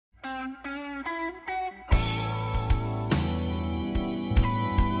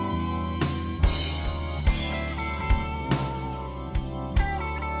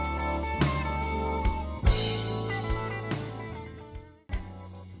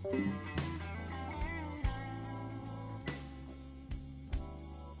He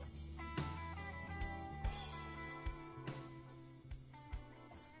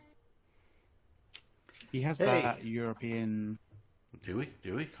has that European. Do we?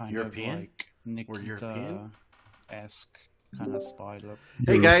 Kind European? of like Nikita-esque kind of spy look.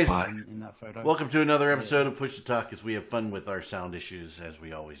 Hey guys, in that photo. Welcome to another episode of Push to Talk, as we have fun with our sound issues as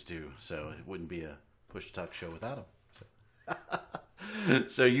we always do. So it wouldn't be a Push to Talk show without them.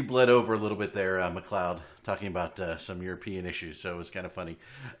 So you bled over a little bit there, McLeod, talking about some European issues. So it was kind of funny.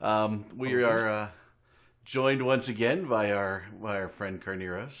 We are joined once again by our friend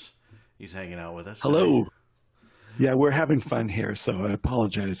Carneros. He's hanging out with us. Hello. Today. Yeah, we're having fun here, so I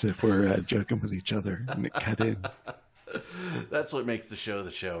apologize if we're joking with each other and it cut in. That's what makes the show,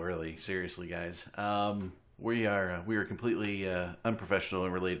 really. Seriously, guys. We are completely unprofessional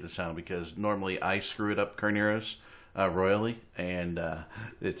and related to sound because normally I screw it up, Carneros, royally, and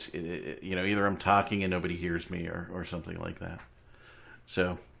it's either I'm talking and nobody hears me or something like that.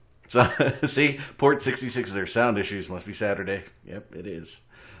 So see, Port 66 their sound issues must be Saturday. Yep, it is.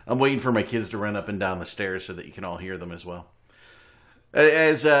 I'm waiting for my kids to run up and down the stairs so that you can all hear them as well.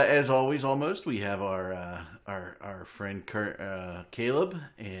 As always, almost we have our friend Caleb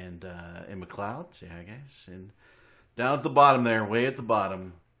and McLeod. Say hi, guys. And down at the bottom there, way at the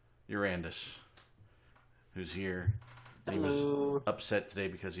bottom, Urandus, who's here. He was upset today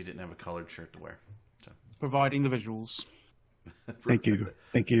because he didn't have a collared shirt to wear. So. Providing the visuals. Thank you,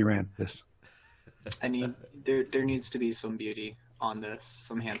 Urandus. There needs to be some beauty on this,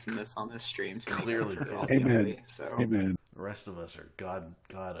 some handsomeness on this stream. Clearly, amen. So. Amen. The rest of us are god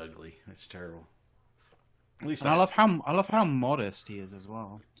ugly. It's terrible. At least I love how modest he is as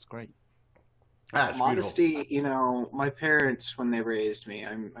well. It's great. Modesty, beautiful. My parents, when they raised me,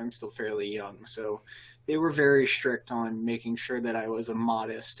 I'm still fairly young, so they were very strict on making sure that I was a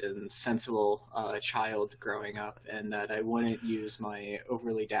modest and sensible child growing up, and that I wouldn't use my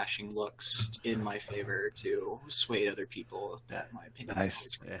overly dashing looks in my favor to sway other people that my opinion Nice.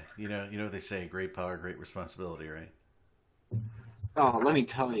 is Yeah, you know what they say, great power, great responsibility, right? Oh, let me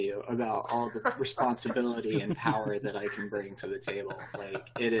tell you about all the responsibility and power that I can bring to the table. Like,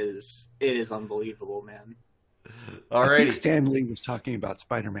 it is unbelievable, man. All I right. think Stan Lee was talking about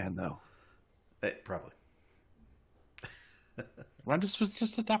Spider-Man, though. Probably. Randus was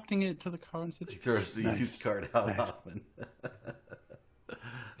just adapting it to the current situation. He throws the used card out often.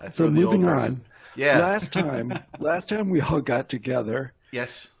 So moving on. Yeah. Last time we all got together.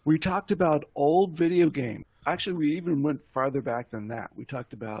 Yes. We talked about old video games. Actually, we even went farther back than that. We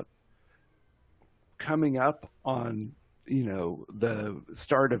talked about coming up on, the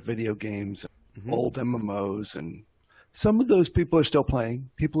start of video games, old MMOs, and some of those people are still playing.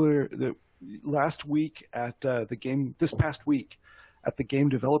 This past week at the Game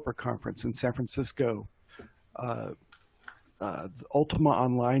Developer Conference in San Francisco, the Ultima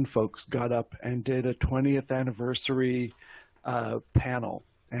Online folks got up and did a 20th anniversary panel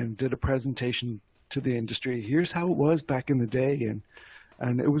and did a presentation to the industry. Here's how it was back in the day,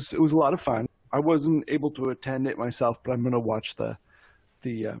 and it was a lot of fun. I wasn't able to attend it myself, but I'm going to watch the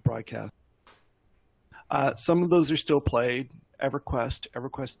broadcast. Some of those are still played.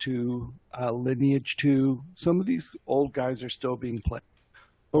 EverQuest 2, Lineage 2. Some of these old guys are still being played.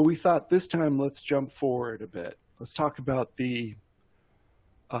 But we thought this time let's jump forward a bit. Let's talk about there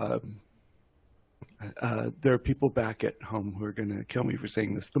are people back at home who are going to kill me for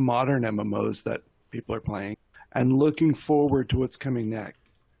saying this. The modern MMOs that people are playing and looking forward to what's coming next.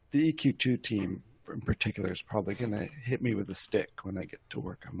 The EQ2 team in particular is probably going to hit me with a stick when I get to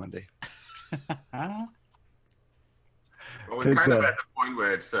work on Monday. Well, we're kind of at the point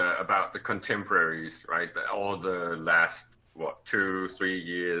where it's about the contemporaries, right? All the last, 2-3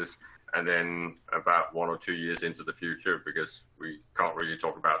 years, and then about 1 or 2 years into the future, because we can't really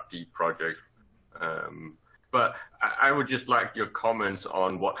talk about deep projects. But I would just like your comments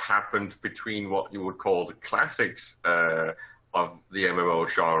on what happened between what you would call the classics of the MMO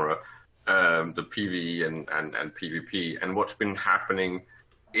genre, the PvE and PvP, and what's been happening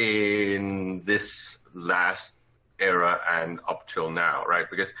in this last era and up till now, right?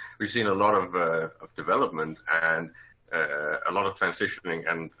 Because we've seen a lot of development and a lot of transitioning,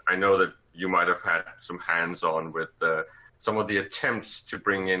 and I know that you might have had some hands-on with some of the attempts to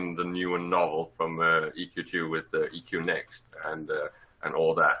bring in the new and novel from EQ2 with EQ Next and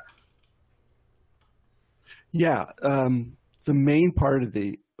all that. Yeah, the main part of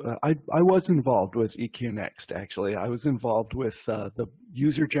I was involved with EQ Next, actually. I was involved with the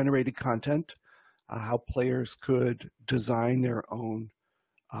user-generated content, how players could design their own,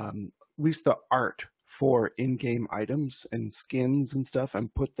 at least the art for in-game items and skins and stuff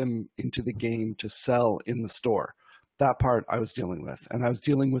and put them into the game to sell in the store. That part I was dealing with, and I was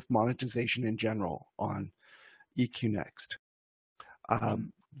dealing with monetization in general on EQ Next.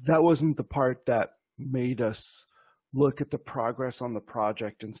 That wasn't the part that made us look at the progress on the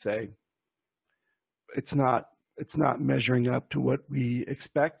project and say, it's not measuring up to what we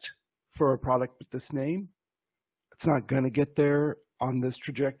expect for a product with this name. It's not going to get there on this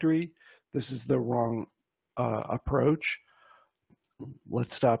trajectory. This is the wrong approach.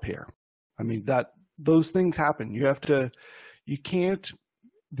 Let's stop here. I mean, those things happen. You can't,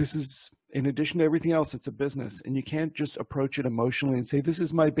 this is, in addition to everything else, it's a business, and you can't just approach it emotionally and say, this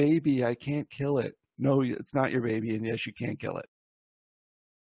is my baby, I can't kill it. No, it's not your baby, and yes, you can't kill it.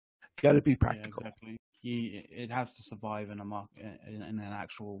 Got to be practical. Yeah, exactly. It has to survive in a market, in an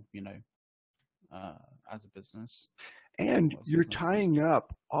actual, as a business. And you're tying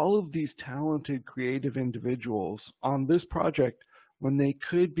up all of these talented, creative individuals on this project when they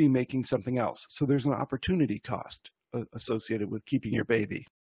could be making something else. So there's an opportunity cost associated with keeping your baby.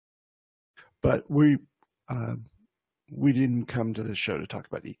 But we didn't come to this show to talk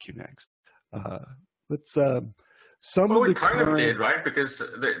about EQ Next. We kind of did, right? Because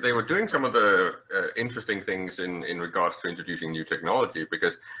they were doing some of the interesting things in regards to introducing new technology.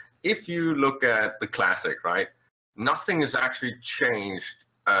 Because if you look at the classic, right, nothing has actually changed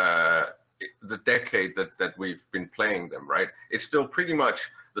the decade that we've been playing them, right? It's still pretty much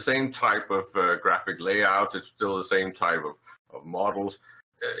the same type of graphic layouts. It's still the same type of models.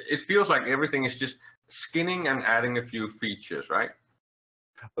 It feels like everything is just skinning and adding a few features, right?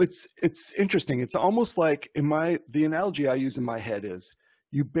 It's interesting. It's almost like the analogy I use in my head is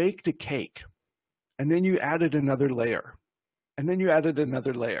you baked a cake and then you added another layer and then you added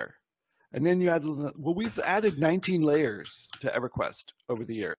another layer and then you added, well, we've added 19 layers to EverQuest over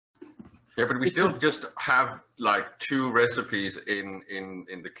the year. Yeah, but we still just have like 2 recipes in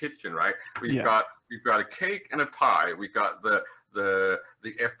the kitchen, right? We've got a cake and a pie. We got the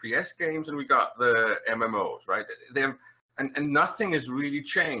FPS games and we got the MMOs, right? And nothing has really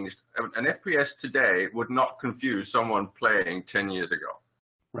changed. An FPS today would not confuse someone playing 10 years ago.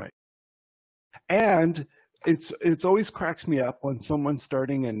 Right. And it's always cracks me up when someone's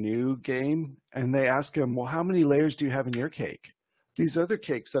starting a new game and they ask them, well, how many layers do you have in your cake? These other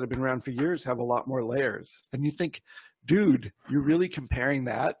cakes that have been around for years have a lot more layers. And you think, dude, you're really comparing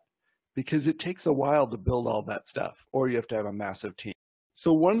that? Because it takes a while to build all that stuff, or you have to have a massive team.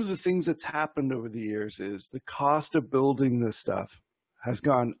 So one of the things that's happened over the years is the cost of building this stuff has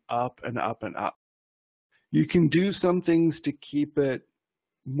gone up and up and up. You can do some things to keep it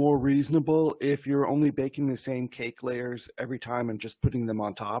more reasonable if you're only baking the same cake layers every time and just putting them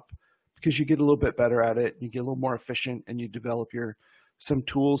on top, because you get a little bit better at it, you get a little more efficient, and you develop some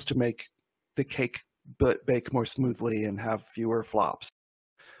tools to make the cake bake more smoothly and have fewer flops.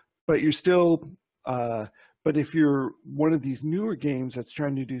 But you're still, but if you're one of these newer games that's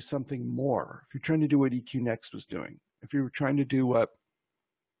trying to do something more, if you're trying to do what EQ Next was doing, if you're trying to do what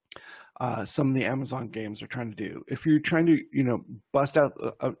some of the Amazon games are trying to do, if you're trying to, bust out,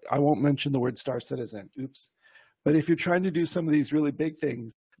 I won't mention the word Star Citizen, oops, but if you're trying to do some of these really big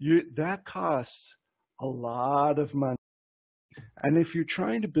things, that costs a lot of money. And if you're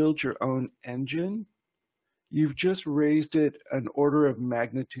trying to build your own engine, you've just raised it an order of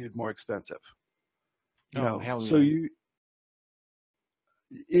magnitude more expensive. So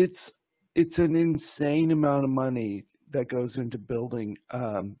it's an insane amount of money that goes into building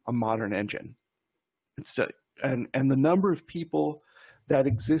a modern engine. And the number of people that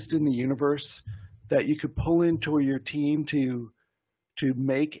exist in the universe that you could pull into your team to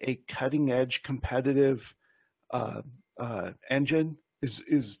make a cutting edge competitive engine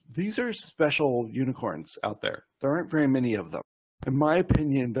is these are special unicorns out there. There aren't very many of them. In my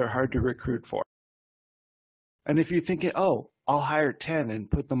opinion, they're hard to recruit for. And if you're thinking, oh, I'll hire 10 and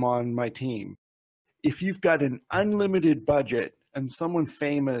put them on my team. If you've got an unlimited budget and someone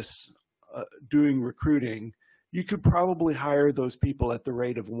famous doing recruiting, you could probably hire those people at the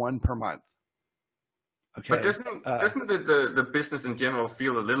rate of 1 per month. Okay. But doesn't the business in general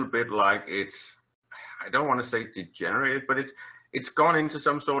feel a little bit like it's, I don't want to say degenerated, but it's gone into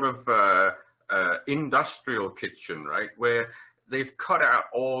some sort of industrial kitchen, right? Where they've cut out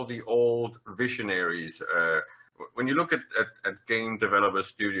all the old visionaries. When you look at game developer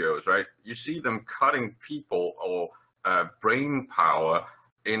studios, right, you see them cutting people or brain power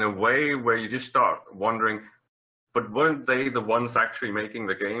in a way where you just start wondering, but weren't they the ones actually making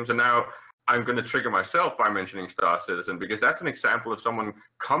the games? And now I'm going to trigger myself by mentioning Star Citizen, because that's an example of someone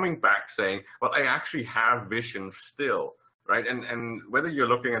coming back saying, well, I actually have visions still, right? And whether you're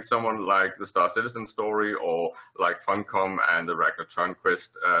looking at someone like the Star Citizen story or like Funcom and the Ragnar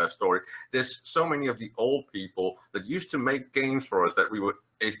Turnquist story, there's so many of the old people that used to make games for us that we were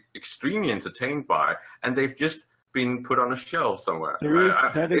extremely entertained by, and they've just been put on a shelf somewhere.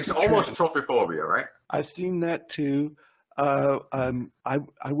 It's almost trophyphobia, right? I've seen that too. I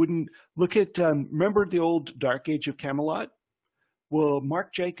wouldn't look at. Remember the old Dark Age of Camelot? Well,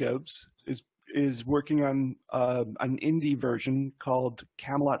 Mark Jacobs is working on an indie version called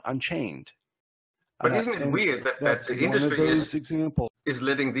Camelot Unchained. But isn't it weird that the industry is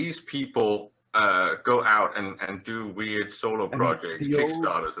letting these people go out and do weird solo projects,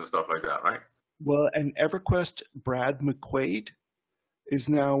 Kickstarters and stuff like that, right? Well, and EverQuest Brad McQuaid is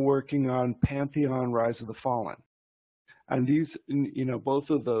now working on Pantheon Rise of the Fallen. And these, both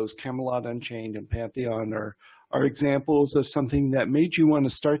of those, Camelot Unchained and Pantheon, are examples of something that made you want to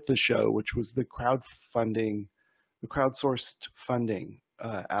start the show, which was the crowdsourced funding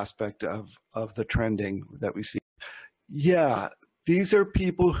aspect of the trending that we see. Yeah, these are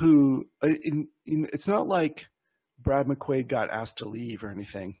people who, it's not like Brad McQuaid got asked to leave or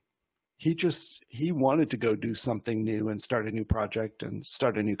anything. He wanted to go do something new and start a new project and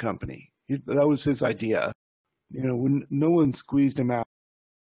start a new company. That was his idea. When no one squeezed him out.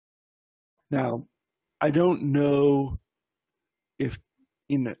 Now, I don't know if,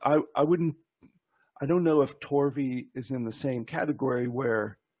 I don't know if Torvi is in the same category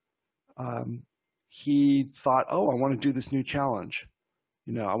where he thought, I want to do this new challenge.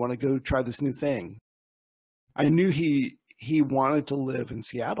 I want to go try this new thing. I knew he wanted to live in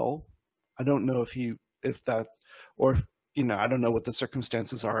Seattle. I don't know I don't know what the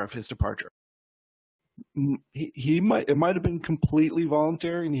circumstances are of his departure. It might have been completely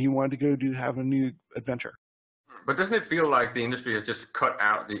voluntary, and he wanted to go have a new adventure. But doesn't it feel like the industry has just cut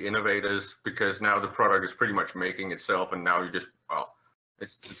out the innovators because now the product is pretty much making itself, and now you just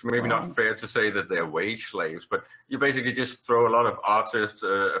it's maybe not fair to say that they're wage slaves, but you basically just throw a lot of artists,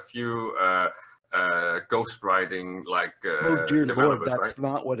 a few ghostwriting oh dear Lord, that's right?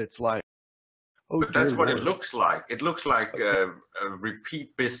 not what it's like. But that's what it looks like. It looks like a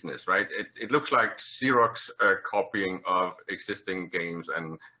repeat business, right? It looks like Xerox copying of existing games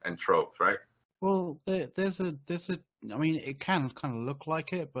and tropes, right? Well, there's a. I mean, it can kind of look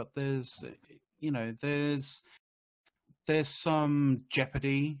like it, but there's some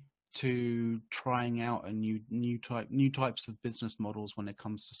jeopardy to trying out a new types of business models when it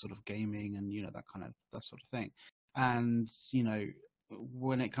comes to sort of gaming and that sort of thing, and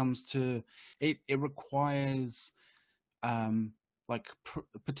when it comes to it requires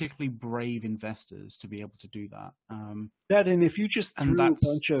particularly brave investors to be able to do that. And if you just threw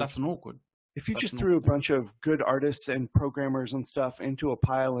a bunch of good artists and programmers and stuff into a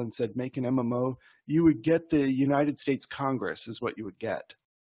pile and said make an MMO, you would get the United States Congress is what you would get.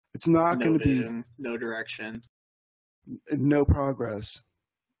 It's not going to be no direction, no progress.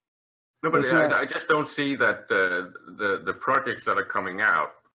 No, but I just don't see that the projects that are coming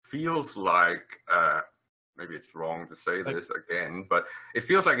out feels like, maybe it's wrong to say this again, but it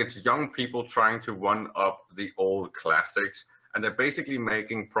feels like it's young people trying to one-up the old classics, and they're basically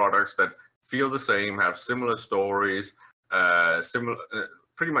making products that feel the same, have similar stories,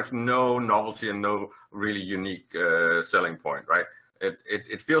 pretty much no novelty and no really unique selling point, right?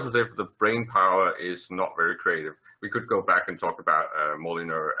 It feels as if the brain power is not very creative. We could go back and talk about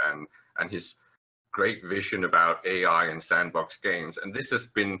Molyneux and his great vision about AI and sandbox games. And this has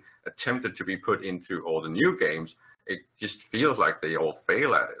been attempted to be put into all the new games. It just feels like they all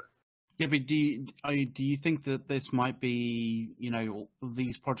fail at it. Yeah, but do you think that this might be,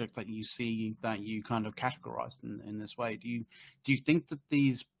 these projects that you see that you kind of categorize in this way? Do you think that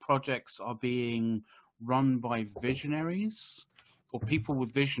these projects are being run by visionaries or people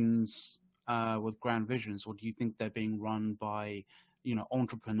with visions, with grand visions, or do you think they're being run by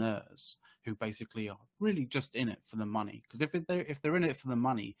entrepreneurs who basically are really just in it for the money? Because if they're in it for the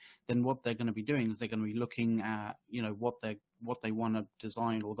money, then what they're going to be doing is they're going to be looking at what they want to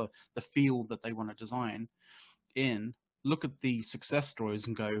design, or the field that they want to design in, look at the success stories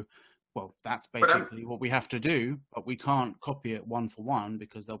and go, well, that's basically what we have to do, but we can't copy it one for one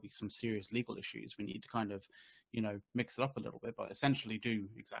because there'll be some serious legal issues. We need to kind of mix it up a little bit, but essentially do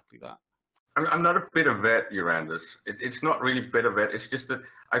exactly that. I'm not a bitter vet, Urandus. It's not really bitter vet. It's just that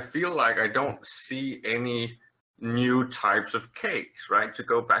I feel like I don't see any new types of cakes, right? To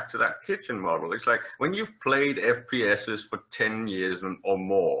go back to that kitchen model. It's like when you've played FPSs for 10 years or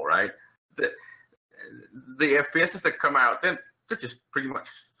more, right? The FPSs that come out, they're just pretty much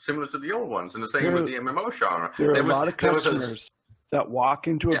similar to the old ones, and the same with the MMO genre. There are a lot of customers that walk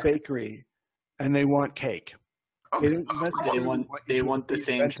into a bakery and they want cake. They don't necessarily they want the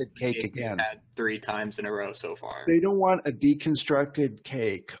same cake again. Had 3 times in a row so far. They don't want a deconstructed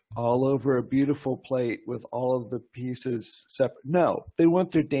cake all over a beautiful plate with all of the pieces separate. No, they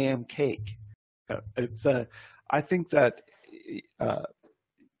want their damn cake. It's I think that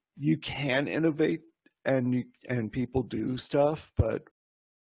you can innovate and people do stuff, but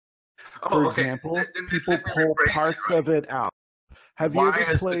for example, people pull parts of it out. Why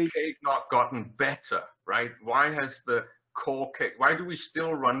has the cake not gotten better, right? Why has the core cake, why do we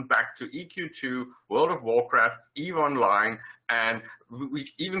still run back to EQ2, World of Warcraft, EVE Online, and we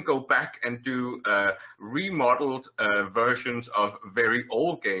even go back and do remodeled versions of very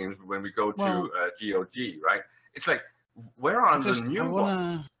old games when we go to GOG, right? It's like, where are the new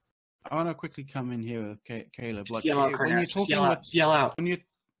ones? I want to quickly come in here with Caleb. Like, yell out.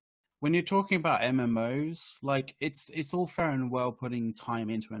 When you're talking about MMOs, like it's all fair and well putting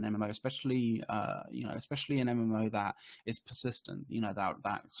time into an MMO, especially especially an MMO that is persistent.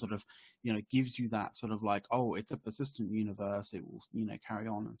 That sort of gives you that sort of like, oh, it's a persistent universe. It will carry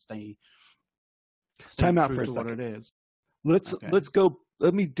on and stay time out for a second. What it is. Let's go.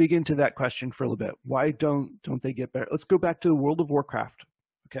 Let me dig into that question for a little bit. Why don't they get better? Let's go back to World of Warcraft.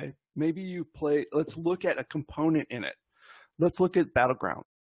 Okay, maybe you play. Let's look at a component in it. Let's look at Battleground.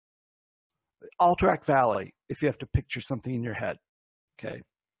 Alterac Valley, if you have to picture something in your head. Okay.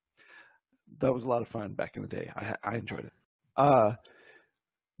 That was a lot of fun back in the day. I enjoyed it.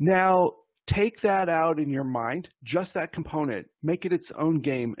 Now, take that out in your mind, just that component, make it its own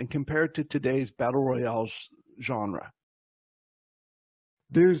game, and compare it to today's Battle Royale genre.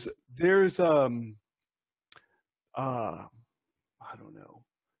 There's I don't know.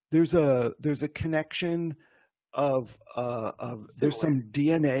 There's a connection of there's some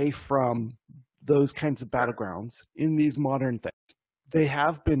DNA from those kinds of battlegrounds in these modern things. They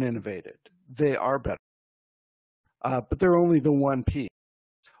have been innovated. They are better, but they're only the one piece.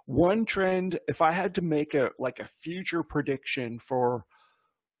 One trend, if I had to make a future prediction for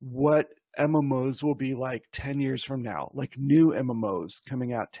what MMOs will be like 10 years from now, like new MMOs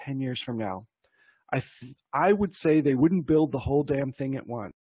coming out 10 years from now, I would say they wouldn't build the whole damn thing at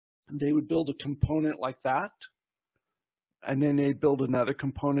once. They would build a component like that, and then they'd build another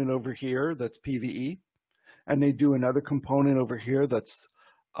component over here that's PvE, and they do another component over here that's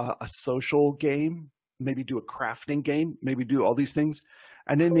a social game, maybe do a crafting game, maybe do all these things,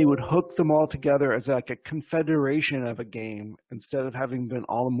 and then they would hook them all together as like a confederation of a game instead of having been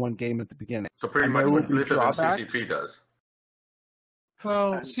all in one game at the beginning. So pretty much what Blizzard and CCP does.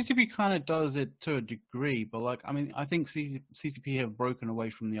 Well, CCP kind of does it to a degree, but like, I mean, I think CCP have broken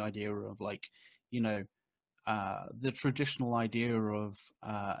away from the idea of like, the traditional idea of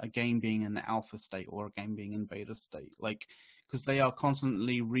a game being in alpha state or a game being in beta state, like, because they are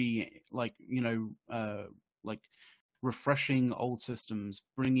constantly refreshing old systems,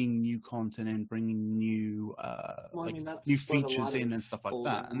 bringing new content in, bringing new new features in and stuff like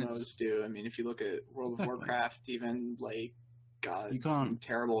that. And it's do. I mean, if you look at World of Warcraft, even like some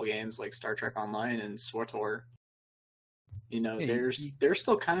terrible games like Star Trek Online and SWTOR, they're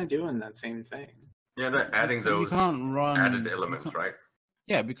still kind of doing that same thing. Yeah, they're adding those added elements, right?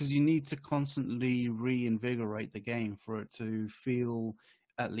 Yeah, because you need to constantly reinvigorate the game for it to feel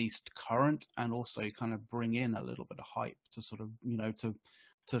at least current, and also kind of bring in a little bit of hype to sort of,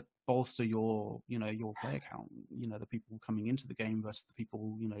 to bolster your player count, the people coming into the game versus the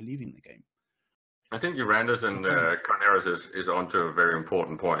people, leaving the game. I think Urandas and Carneros is onto a very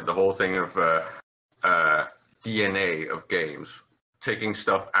important point. The whole thing of DNA of games, taking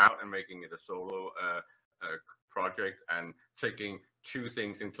stuff out and making it a solo project, and taking two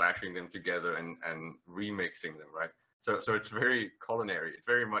things and clashing them together and remixing them, right? So it's very culinary. It's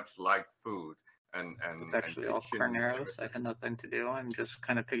very much like food. And it's actually all Carneros. I had nothing to do. I'm just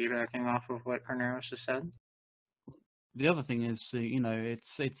kind of piggybacking off of what Carneros has said. The other thing is, it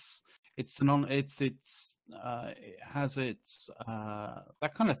has its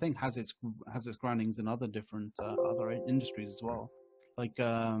that kind of thing has its groundings in other different other industries as well. Like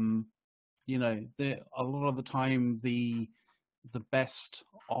a lot of the time the best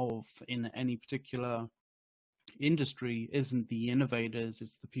of in any particular industry isn't the innovators,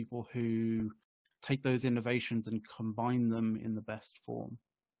 it's the people who take those innovations and combine them in the best form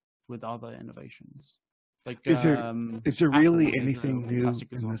with other innovations. Like, is there really anything new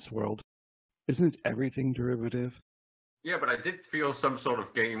in this world? Isn't everything derivative? Yeah, but I did feel some sort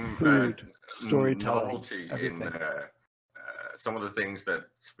of game food, storytelling, novelty in some of the things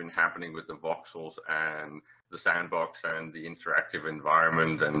that's been happening with the voxels and the sandbox and the interactive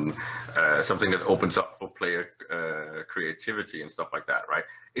environment, and something that opens up for player creativity and stuff like that, right?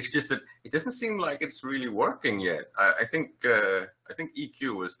 It's just that it doesn't seem like it's really working yet. I think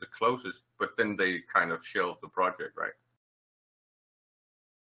EQ was the closest, but then they kind of shelved the project, right?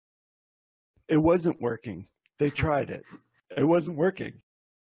 It wasn't working. They tried it. It wasn't working.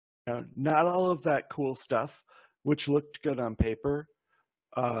 Not all of that cool stuff, which looked good on paper,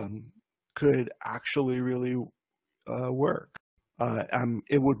 could actually really work.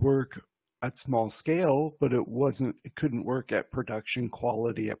 It would work at small scale, but it couldn't work at production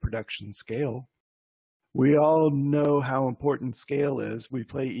quality, at production scale. We all know how important scale is. We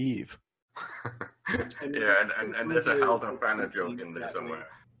play Eve. Yeah, and there's a Halden Fanner joke in there somewhere.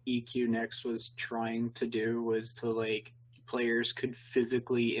 EQ Next was trying to do was to, like, players could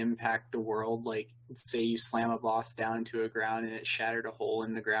physically impact the world. Like, say you slam a boss down into a ground and it shattered a hole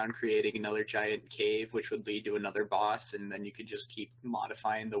in the ground, creating another giant cave, which would lead to another boss, and then you could just keep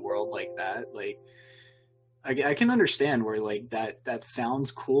modifying the world like that. Like, I can understand where, like, that sounds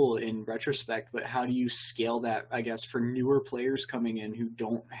cool in retrospect, but how do you scale that, I guess, for newer players coming in who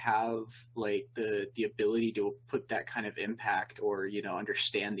don't have, like, the ability to put that kind of impact or, you know,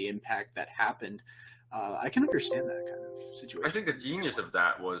 understand the impact that happened? I can understand that kind of situation. I think the genius of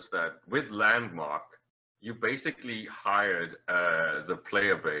that was that with Landmark, you basically hired the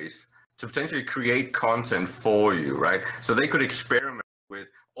player base to potentially create content for you, right? So they could experiment with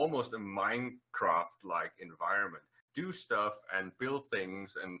almost a Minecraft-like environment, do stuff and build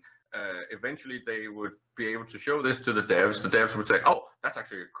things, and eventually they would be able to show this to the devs. The devs would say, oh, that's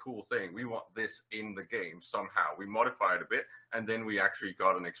actually a cool thing. We want this in the game somehow. We modify it a bit, and then we actually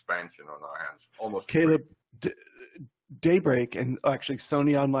got an expansion on our hands. Almost. Caleb, Daybreak, and actually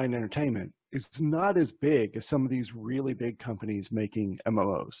Sony Online Entertainment, is not as big as some of these really big companies making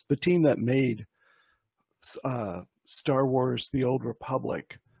MMOs. The team that made Star Wars The Old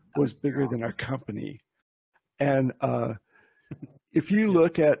Republic was bigger than our company. And if you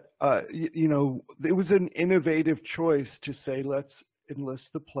look at, you know, it was an innovative choice to say, let's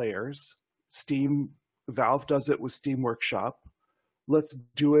enlist the players. Valve does it with Steam Workshop. Let's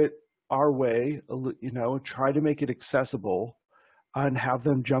do it our way, you know, try to make it accessible and have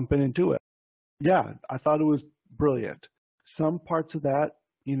them jump in and do it. Yeah, I thought it was brilliant. Some parts of that,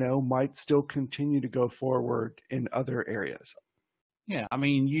 you know, might still continue to go forward in other areas. Yeah, I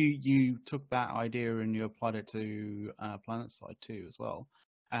mean, you took that idea and you applied it to PlanetSide 2 as well.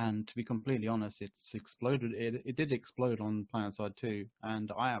 And to be completely honest, it's exploded. It did explode on PlanetSide 2,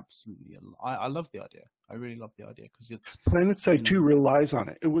 and I love the idea. I really love the idea because it's PlanetSide 2 relies on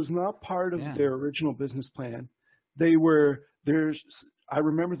it. It was not part of their original business plan. I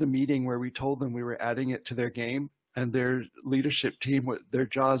remember the meeting where we told them we were adding it to their game, and their leadership team, their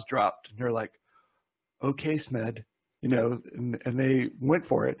jaws dropped, and they're like, "Okay, Smed," you know, and they went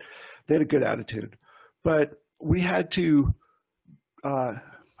for it. They had a good attitude, but we had to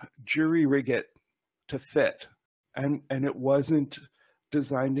jury rig it to fit, and it wasn't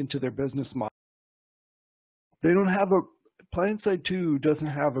designed into their business model. They don't have PlanetSide 2 doesn't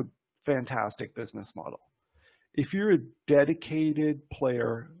have a fantastic business model. If you're a dedicated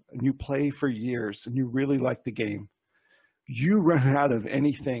player and you play for years and you really like the game, you run out of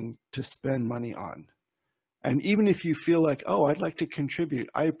anything to spend money on. And even if you feel like, oh, I'd like to contribute,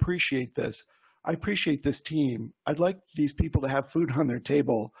 I appreciate this. I appreciate this team. I'd like these people to have food on their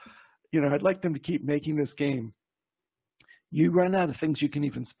table. You know, I'd like them to keep making this game. You run out of things you can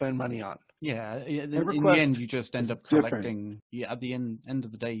even spend money on. Yeah, in the end, you just end up collecting. Yeah, at the end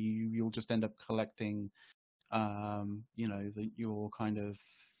of the day, you'll just end up collecting. You know, your kind of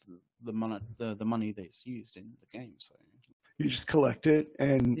the money that's used in the game. So you just collect it,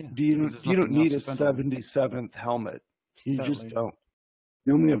 and you don't need a 77th helmet. You just don't.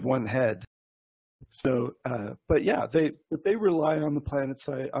 You only have one head. So, but yeah, they rely on the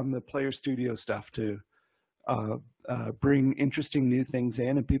PlanetSide, on the Player Studio stuff to bring interesting new things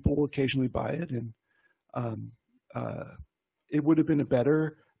in, and people will occasionally buy it. And it would have been a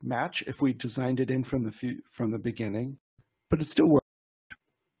better match if we designed it in from the beginning, but it still worked.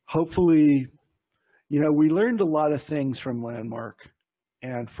 Hopefully, you know, we learned a lot of things from Landmark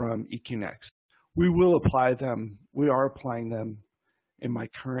and from EQ Next. We will apply them. We are applying them in my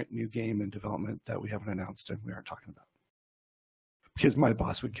current new game in development that we haven't announced and we aren't talking about, because my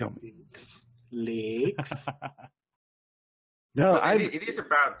boss would kill me. Leaks. No, it is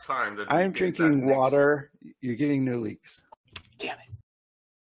about time that I'm drinking water. You're getting no leaks. Damn it.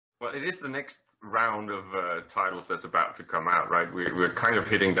 Well, it is the next round of titles that's about to come out, right? We're kind of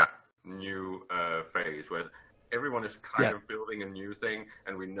hitting that new phase where everyone is kind of building a new thing,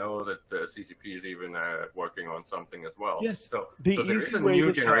 and we know that the CCP is even working on something as well. Yes. So there is a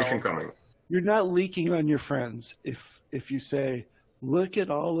new generation coming. You're not leaking on your friends if you say, look at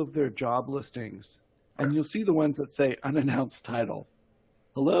all of their job listings, and you'll see the ones that say unannounced title.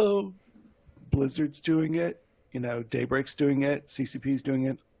 Hello, Blizzard's doing it, Daybreak's doing it, CCP's doing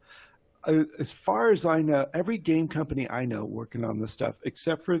it. As far as I know, every game company I know working on this stuff,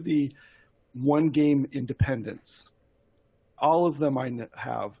 except for the one game independents, all of them I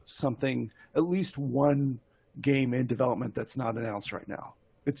have something, at least one game in development that's not announced right now.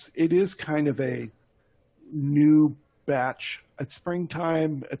 It is kind of a new batch. It's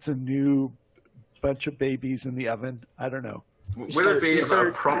springtime. It's a new bunch of babies in the oven. I don't know. Will it be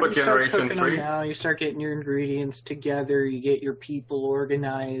a proper Generation 3? Now you start getting your ingredients together, you get your people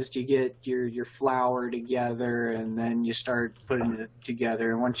organized, you get your flour together, and then you start putting it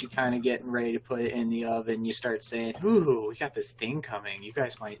together. And once you kind of getting ready to put it in the oven, you start saying, ooh, we got this thing coming. You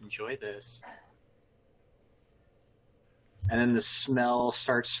guys might enjoy this. And then the smell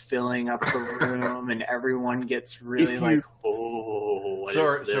starts filling up the room, and everyone gets really like, oh, what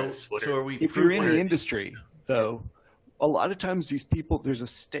is this? If you're in the industry, though, a lot of times these people, there's a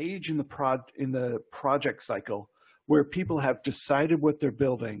stage in the project cycle where people have decided what they're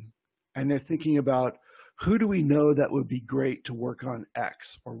building, and they're thinking about, who do we know that would be great to work on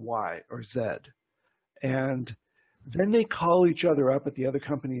X or Y or Z? And then they call each other up at the other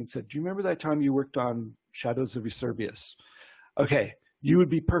company and said, do you remember that time you worked on Shadows of Eusebius? Okay, you would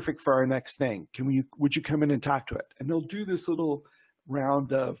be perfect for our next thing. Would you come in and talk to it? And they'll do this little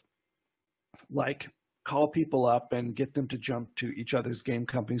round of like call people up and get them to jump to each other's game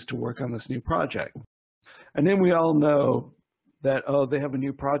companies to work on this new project. And then we all know that, oh, they have a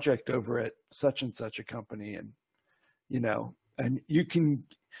new project over at such and such a company, and and you can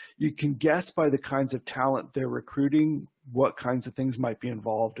guess by the kinds of talent they're recruiting what kinds of things might be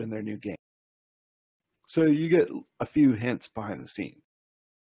involved in their new game. So you get a few hints behind the scenes.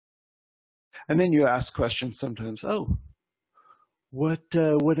 And then you ask questions sometimes, oh, what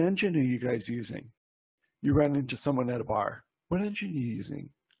engine are you guys using? You run into someone at a bar. What engine are you using?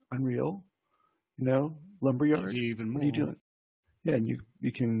 Unreal? Lumberyard? What are you doing? Yeah, and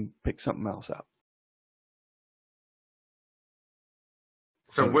you can pick something else out.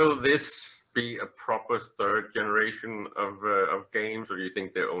 So will this be a proper third generation of games, or do you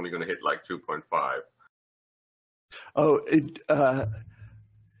think they're only going to hit like 2.5? Oh,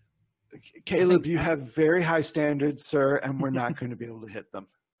 Caleb, you have very high standards, sir, and we're not going to be able to hit them.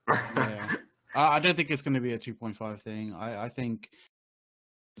 Yeah. I don't think it's going to be a 2.5 thing. I think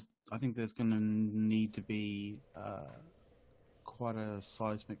there's going to need to be quite a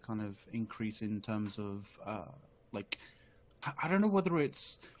seismic kind of increase in terms of like, I don't know whether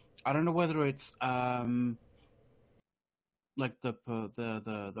it's like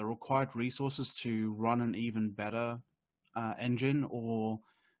the required resources to run an even better engine, or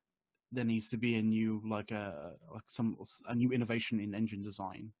there needs to be a new a new innovation in engine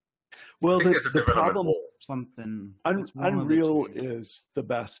design. Well, the problem, something Unreal is the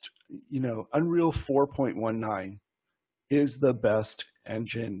best. Unreal 4.19 is the best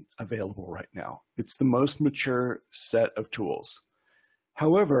engine available right now. It's the most mature set of tools.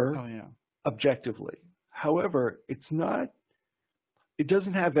 However, objectively, it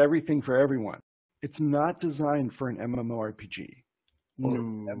doesn't have everything for everyone. It's not designed for an MMORPG or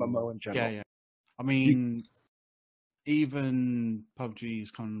MMO in general. Yeah. I mean, even PUBG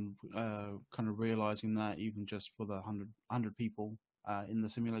is kind of realizing that even just for the 100 people in the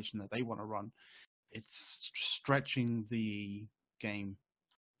simulation that they want to run, it's stretching the game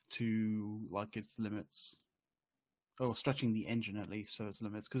to like its limits, or stretching the engine at least to its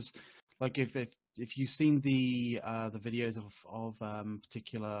limits. Because like if you've seen the videos of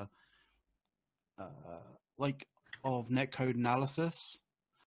particular like of netcode analysis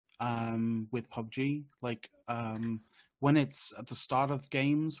with PUBG, like when it's at the start of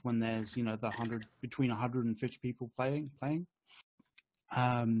games, when there's between 150 people playing,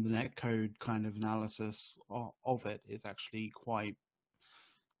 the netcode kind of analysis of it is actually quite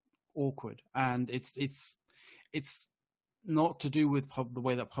awkward, and it's not to do with the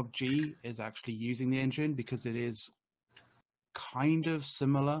way that PUBG is actually using the engine, because it is kind of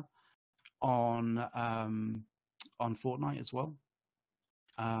similar on Fortnite as well,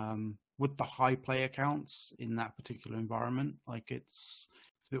 with the high player counts in that particular environment. Like it's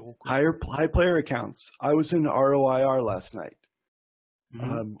a bit awkward. High player counts. I was in ROIR last night.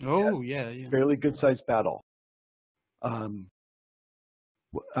 Yeah. Fairly good sized battle. I'm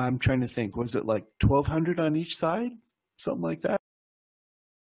trying to think. Was it like 1,200 on each side? Something like that.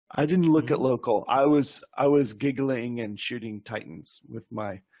 I didn't look at local. I was giggling and shooting Titans with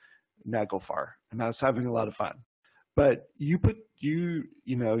my Naglfar, and I was having a lot of fun. But you put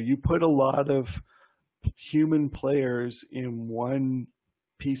a lot of human players in one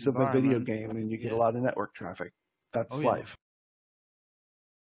piece of a video game, and you get a lot of network traffic. That's life.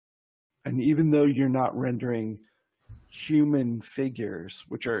 And even though you're not rendering human figures,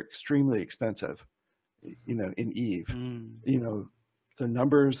 which are extremely expensive, in Eve, the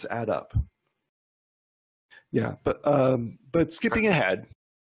numbers add up. Yeah, but skipping ahead,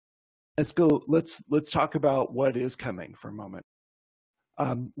 let's talk about what is coming for a moment.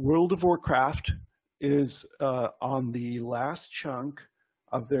 World of Warcraft is on the last chunk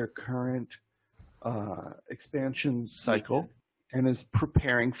of their current expansion cycle and is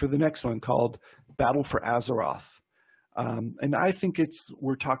preparing for the next one called Battle for Azeroth. And I think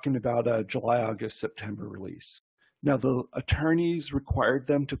we're talking about a July, August, September release. Now, the attorneys required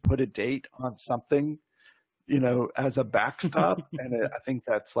them to put a date on something, as a backstop. And I think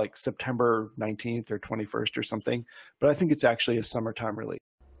that's like September 19th or 21st or something. But I think it's actually a summertime release.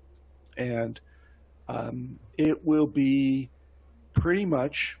 And it will be pretty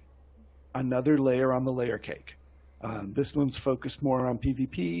much another layer on the layer cake. This one's focused more on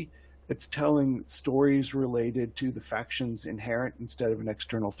PvP. It's telling stories related to the factions inherent instead of an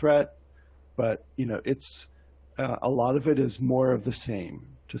external threat. But, it's a lot of it is more of the same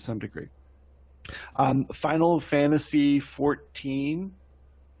to some degree. Final Fantasy 14,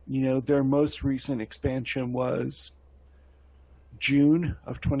 their most recent expansion was June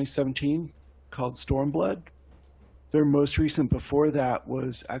of 2017 called Stormblood. Their most recent before that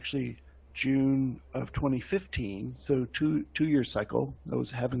was actually June of 2015, so two-year cycle. That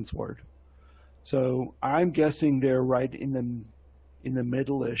was Heavensward. So I'm guessing they're right in the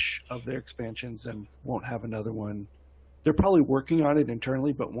middle-ish of their expansions and won't have another one. They're probably working on it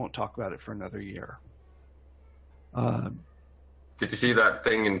internally, but won't talk about it for another year. Did you see that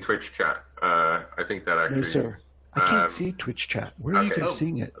thing in Twitch chat? I think that actually... No, sir. I can't see Twitch chat. Where are you guys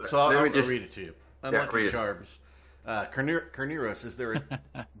seeing it? So I'll read it to you. Unlucky Charms. Carneros,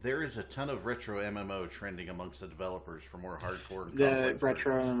 there is a ton of retro MMO trending amongst the developers for more hardcore and the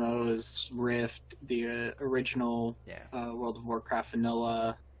retro MMOs, Rift, the original World of Warcraft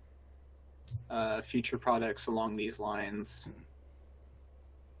vanilla, future products along these lines.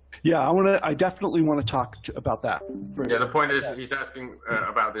 Yeah, I definitely want to talk about that. Yeah, the point is he's asking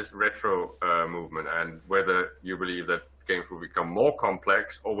about this retro movement and whether you believe that games will become more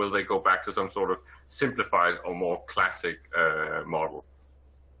complex, or will they go back to some sort of simplified or more classic model?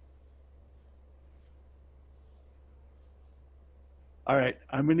 All right,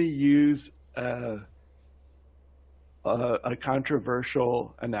 I'm going to use a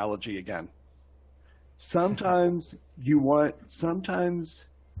controversial analogy again. Sometimes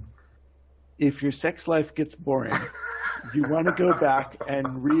if your sex life gets boring, you want to go back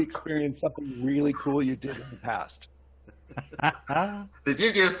and re-experience something really cool you did in the past. Did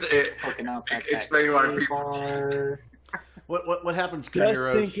you just explain why people... What happens,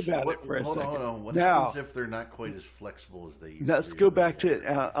 Carneros? Just think about it for a second. Hold on. What happens if they're not quite as flexible as they used to? Let's go back to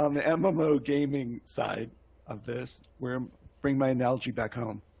on the MMO gaming side of this, where bring my analogy back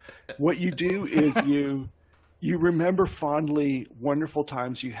home. What you do is you remember fondly wonderful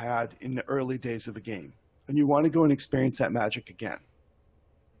times you had in the early days of a game, and you want to go and experience that magic again.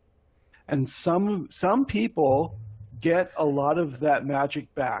 And some people get a lot of that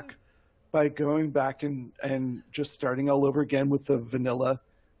magic back by going back and just starting all over again with the vanilla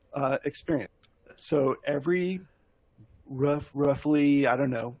experience. So every roughly,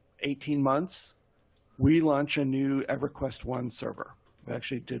 18 months, we launch a new EverQuest 1 server. We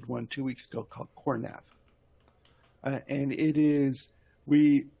actually did one 2 weeks ago called CoreNav. And it is,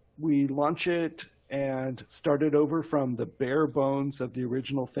 we launch it and start it over from the bare bones of the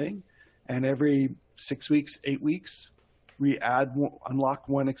original thing. And every 6 weeks, 8 weeks, we unlock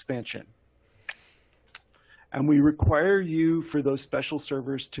one expansion. And we require you for those special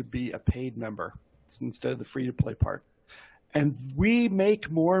servers to be a paid member instead of the free-to-play part. And we make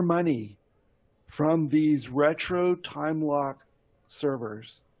more money from these retro time lock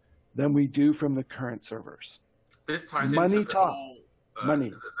servers than we do from the current servers. This ties money into talks. Money.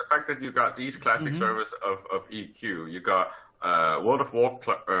 The fact that you got these classic servers of EQ, you got World of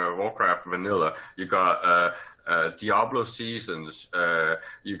Warcraft vanilla, you got Diablo Seasons,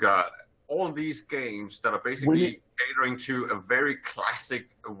 you got all these games that are basically catering to a very classic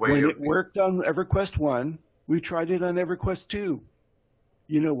way when it worked on EverQuest 1, we tried it on EverQuest 2.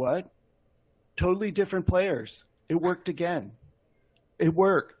 You know what? Totally different players. It worked again. It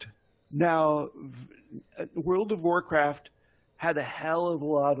worked. Now, World of Warcraft had a hell of a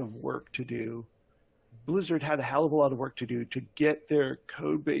lot of work to do. Blizzard had a hell of a lot of work to do to get their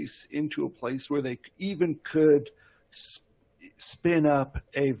code base into a place where they even could spin up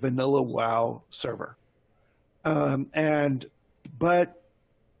a vanilla WoW server. But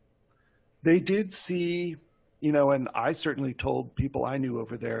they did see, and I certainly told people I knew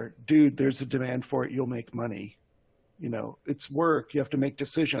over there, dude, there's a demand for it. You'll make money. It's work. You have to make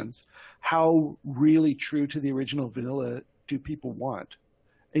decisions. How really true to the original vanilla do people want?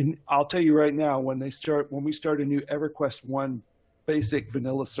 And I'll tell you right now, when we start a new EverQuest 1 basic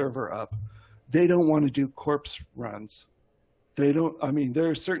vanilla server up, they don't want to do corpse runs. There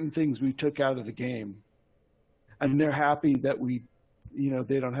are certain things we took out of the game, and they're happy that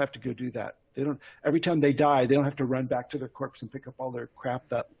they don't have to go do that. Every time they die, they don't have to run back to their corpse and pick up all their crap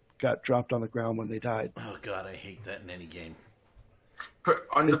that got dropped on the ground when they died. Oh God, I hate that in any game. But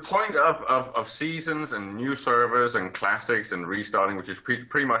on the point of seasons and new servers and classics and restarting, which is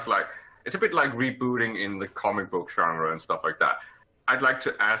pretty much like, it's a bit like rebooting in the comic book genre and stuff like that. I'd like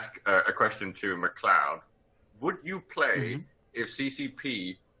to ask a question to McLeod. Would you play if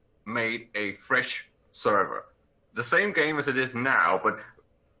CCP made a fresh server? The same game as it is now, but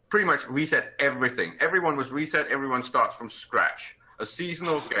pretty much reset everything. Everyone was reset, everyone starts from scratch. A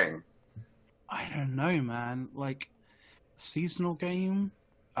seasonal game. I don't know, man. Like, seasonal game?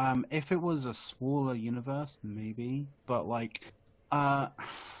 If it was a smaller universe, maybe. But like,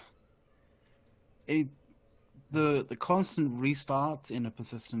 the constant restart in a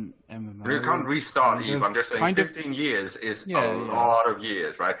persistent MMO. You can't restart, Eve. I'm just saying 15 years is a lot of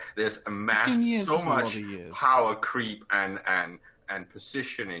years, right? There's amassed so much power creep and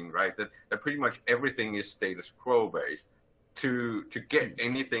positioning, right? That pretty much everything is status quo based. To get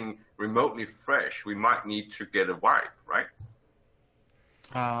anything remotely fresh, we might need to get a wipe, right?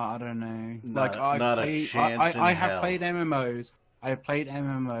 I don't know. I have played MMOs. I have played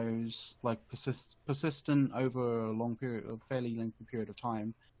MMOs like persistent over a fairly lengthy period of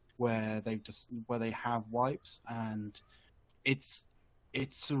time, where they have wipes, and it's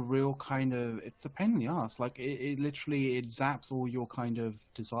a real kind of, it's a pain in the ass. Like it literally zaps all your kind of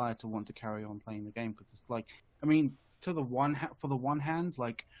desire to want to carry on playing the game, because it's like, I mean, for the one hand,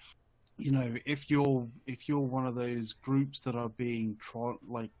 like, if you're one of those groups that are being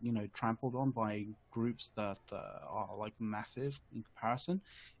trampled on by groups that are like massive in comparison,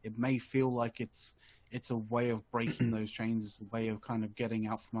 it may feel like it's a way of breaking those chains. It's a way of kind of getting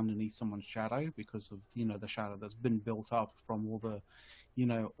out from underneath someone's shadow, because of the shadow that's been built up from all the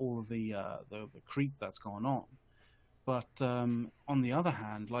creep that's gone on. But on the other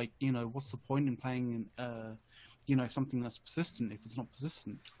hand, like, what's the point in playing something that's persistent if it's not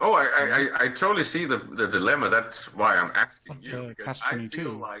persistent? Oh, I totally see the dilemma. That's why I'm asking you. Because I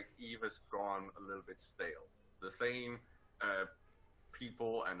feel like Eve has gone a little bit stale. The same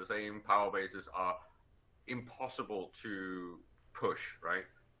people and the same power bases are impossible to push, right?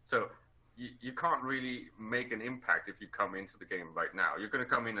 So you can't really make an impact if you come into the game right now. You're going to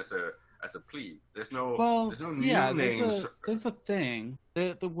come in as a plebe. There's no new names. There's a thing.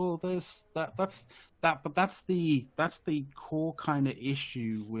 But that's the core kind of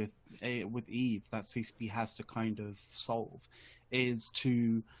issue with Eve that CCP has to kind of solve, is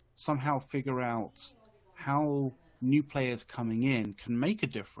to somehow figure out how new players coming in can make a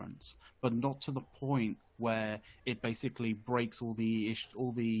difference, but not to the point where it basically breaks all the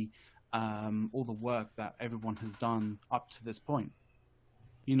work that everyone has done up to this point.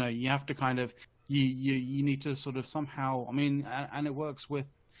 You have to kind of you need to sort of somehow. I mean, and it works with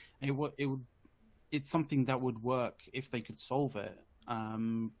it's something that would work if they could solve it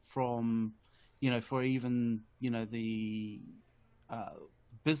from for even the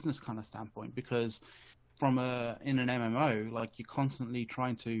business kind of standpoint, because in an MMO, like, you're constantly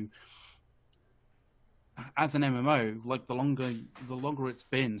trying to, as an MMO, like, the longer it's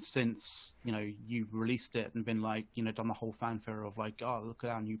been since you released it and been like done the whole fanfare of like, oh, look at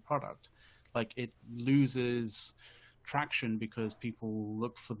our new product, like, it loses traction because people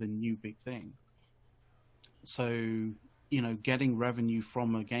look for the new big thing. So getting revenue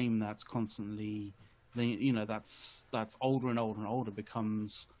from a game that's constantly that's older and older and older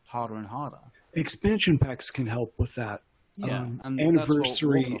becomes harder and harder. Expansion packs can help with that. And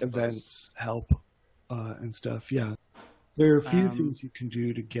anniversary events help and stuff. Yeah, there are a few things you can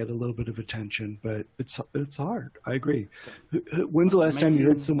do to get a little bit of attention, but it's hard. I agree. When's the last time you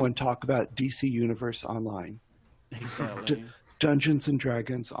heard someone talk about DC Universe Online? Exactly. Dungeons and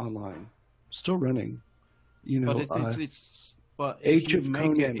Dragons Online, still running. But Age of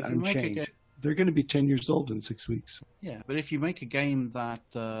Conan Unchained. They're going to be 10 years old in 6 weeks. Yeah, but if you make a game that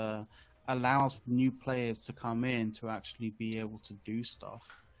allows new players to come in to actually be able to do stuff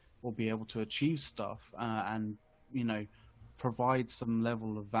or be able to achieve stuff and provide some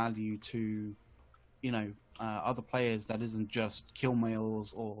level of value to other players that isn't just kill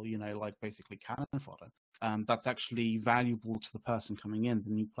mails or, you know, like basically cannon fodder. That's actually valuable to the person coming in,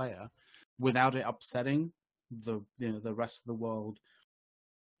 the new player, without it upsetting the rest of the world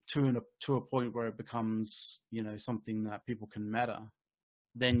to a point where it becomes, you know, something that people can meta.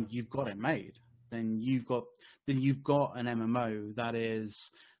 Then you've got it made. Then you've got an MMO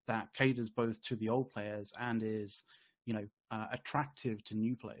that caters both to the old players and is, you know, attractive to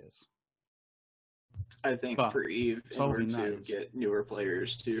new players. I think for EVE, in order to get newer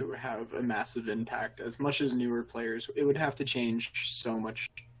players to have a massive impact, as much as newer players, it would have to change so much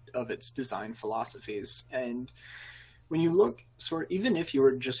of its design philosophies. And when you look, even if you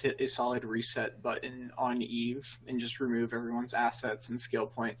were to just hit a solid reset button on EVE and just remove everyone's assets and skill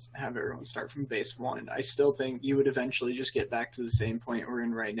points and have everyone start from base 1, I still think you would eventually just get back to the same point we're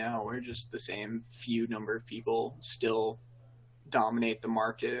in right now, where just the same few number of people still dominate the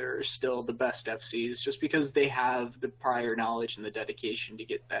market or still the best FCs, just because they have the prior knowledge and the dedication to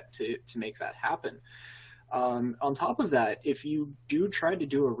get that to make that happen. On top of that, if you do try to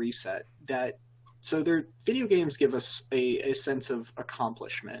do a reset, their video games give us a sense of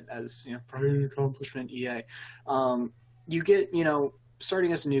accomplishment, as, you know, prior accomplishment, EA. You get, you know,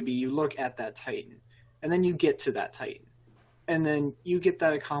 starting as a newbie, you look at that Titan, and then you get to that Titan, and then you get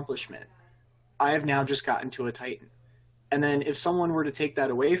that accomplishment. I have now just gotten to a Titan. And then if someone were to take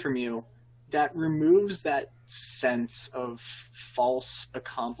that away from you, that removes that sense of false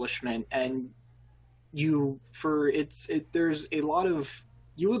accomplishment, and there's a lot of,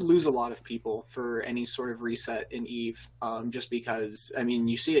 you would lose a lot of people for any sort of reset in EVE, just because, I mean,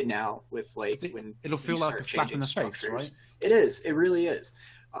 you see it now with, like, when it'll feel like a slap in the face, right? It is. It really is.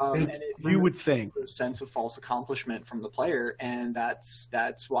 And you would think a sense of false accomplishment from the player, and that's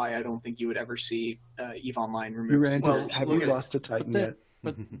why I don't think you would ever see EVE Online remove. Have you lost a Titan yet?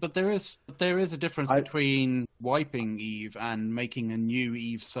 But there is a difference between wiping EVE and making a new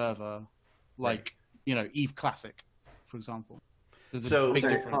EVE server, like, you know, EVE Classic, for example. There's a big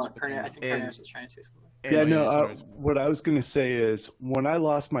difference. I think Carneros was trying to say something. Yeah, no. What I was going to say is, when I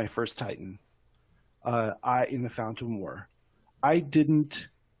lost my first Titan, in the Fountain War, I didn't.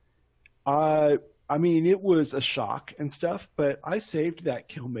 I mean, it was a shock and stuff, but I saved that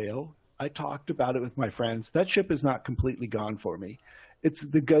kill mail. I talked about it with my friends. That ship is not completely gone for me. It's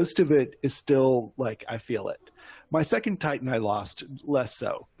the ghost of it is still, like, I feel it. My second Titan I lost, less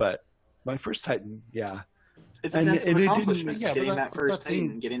so, but my first Titan, yeah. It's a sense of accomplishment, getting that first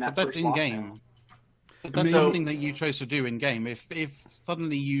Titan, getting that first loss now. But that's something that you chose to do in game. If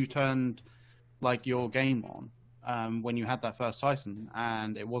suddenly you turned, like, your game on, when you had that first Titan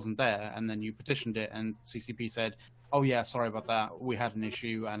and it wasn't there, and then you petitioned it and CCP said, oh yeah, sorry about that, we had an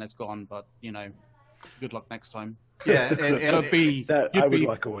issue and it's gone, but, you know, good luck next time. Yeah, and I would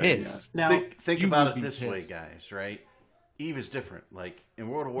walk away. Yeah. Now, think about it this way, guys, right? EVE is different. Like, in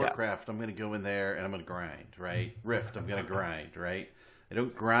World of Warcraft, I'm going to go in there and I'm going to grind, right? Rift, I'm going to grind, right? I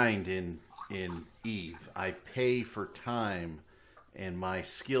don't grind in EVE. I pay for time, and my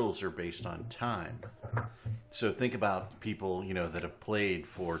skills are based on time. So think about people, you know, that have played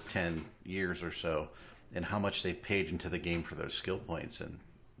for 10 years or so, and how much they paid into the game for those skill points, and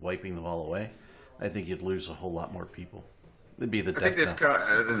wiping them all away. I think you'd lose a whole lot more people. It'd be the death knell.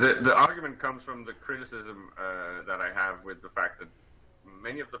 The argument comes from the criticism that I have with the fact that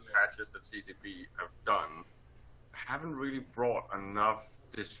many of the patches that CCP have done haven't really brought enough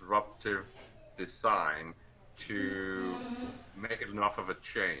disruptive design to make it enough of a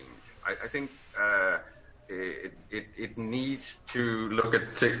change. I think it needs to look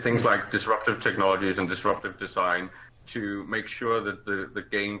at things like disruptive technologies and disruptive design to make sure that the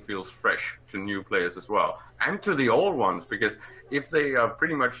game feels fresh to new players as well, and to the old ones, because if they are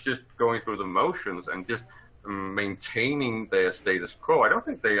pretty much just going through the motions and just maintaining their status quo, I don't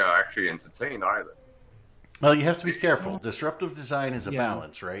think they are actually entertained either. Well, you have to be careful. Disruptive design is a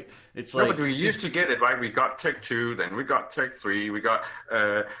balance, right? It's like, but we used to get it, right? We got Tech 2, then we got Tech 3, we got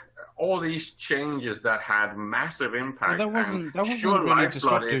all these changes that had massive impact. Well, that wasn't really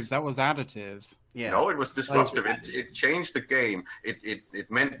disruptive. That was additive. Yeah. No, it was disruptive. It changed the game. It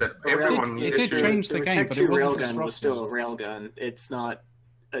meant that everyone needed to... It did change the game, but it wasn't disruptive. Railgun was still a railgun. It's not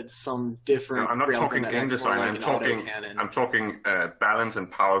some different... No, I'm not talking game design. I'm talking balance and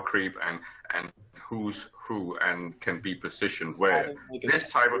power creep and who's who and can be positioned where.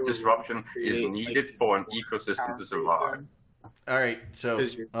 This type of disruption is needed for an ecosystem to survive. All right, so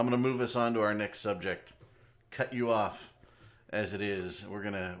I'm going to move us on to our next subject. Cut you off. As it is, we're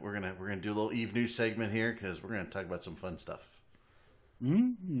gonna do a little EVE news segment here, because we're gonna talk about some fun stuff.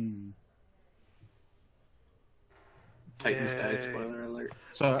 Titans died. Spoiler alert.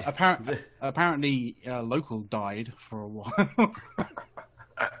 So apparently, Local died for a while.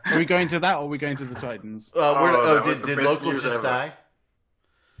 Are we going to that, or are we going to the Titans? Did Local just die?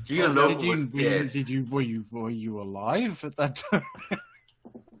 Local was dead. Were you alive at that time?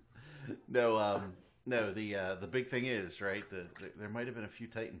 No. The big thing is, right. There might have been a few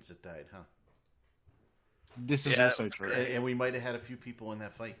Titans that died, huh? This is also true, and we might have had a few people in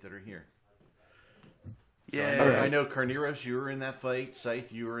that fight that are here. So Yeah, I know Carneros, you were in that fight.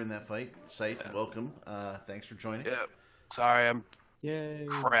 Scythe, you were in that fight. Scythe, welcome. Thanks for joining. Yeah. Sorry, I'm Yay.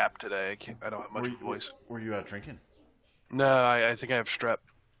 crap today. I don't have much voice. Were you out drinking? No, I think I have strep.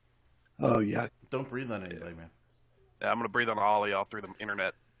 Oh yeah. Don't breathe on anybody, man. Yeah, I'm gonna breathe on Ollie all through the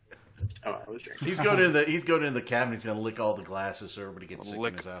internet. Oh, I was drinking. He's going into the cabinet. He's gonna lick all the glasses so everybody gets sick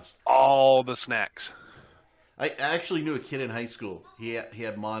in his house. All the snacks. I actually knew a kid in high school. He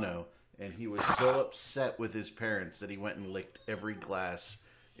had mono, and he was so upset with his parents that he went and licked every glass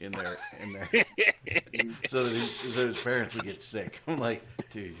in there, so that his parents would get sick. I'm like,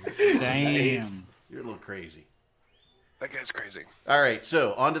 dude, Damn, you're a little crazy. That guy's crazy. All right,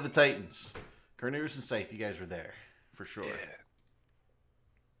 so on to the Titans. Carneros and Scythe, you guys were there for sure. Yeah.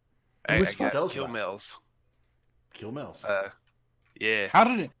 It was I Tell got us Kill about it. Mills. Kill Mills. Yeah. how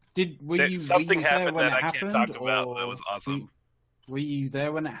did it? Were you Something there happened when that it I happened, can't talk about. or That was awesome. Were you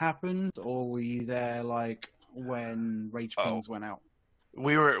there when it happened, or were you there like when Rage Pins went out?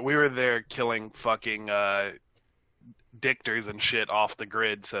 We were there killing fucking dictors and shit off the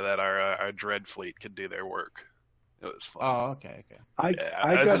grid so that our dread fleet could do their work. It was fun. Oh, okay. I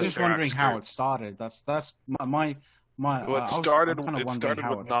I I got was just wondering how it started. That's my. Well, it I'm started kinda wondering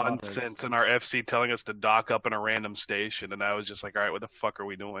how with it started. nonsense and our FC telling us to dock up in a random station, and I was just like, all right, what the fuck are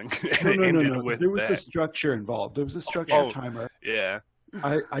we doing? And it ended No. with There was that. a structure involved. There was a structure timer. Yeah.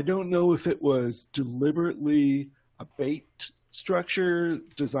 I don't know if it was deliberately a bait structure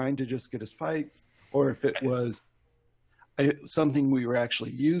designed to just get us fights, or if it was something we were actually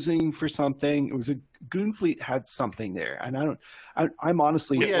using for something. It was Goonfleet had something there, and I'm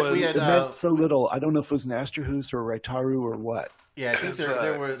honestly, it meant so little. I don't know if it was an Astrahus or a Raitaru or what. Yeah, I think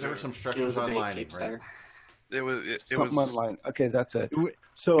there were some structures online, right? It was Something online. Okay, that's it. It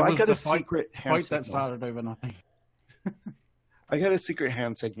So I was got the a secret hand Fight signal. that started over nothing. I got a secret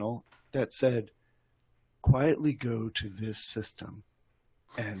hand signal that said, quietly go to this system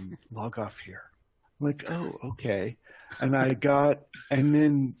and log off here. I'm like, oh, okay. And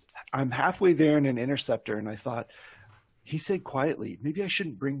then I'm halfway there in an interceptor, and I thought, he said quietly, maybe I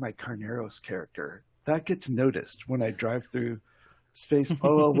shouldn't bring my Carneros character. That gets noticed when I drive through space.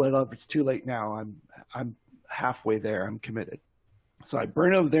 Oh, well, it's too late now. I'm halfway there. I'm committed. So I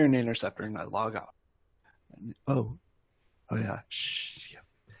burn over there in the interceptor, and I log off. And, oh yeah, shh, yeah.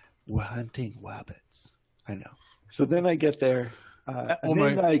 We're hunting wabbits. I know. So then I get there, and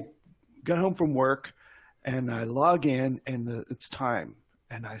then I got home from work, and I log in, and it's time.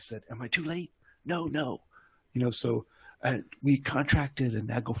 And I said, "Am I too late?" No. So we contracted a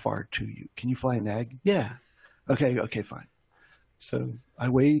Naglfar to you. Can you fly a Nag? Yeah. Okay, fine. So I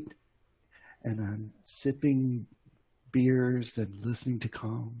wait, and I'm sipping beers and listening to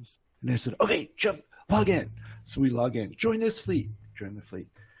comms. And I said, "Okay, jump, log in." So we log in. Join this fleet. Join the fleet.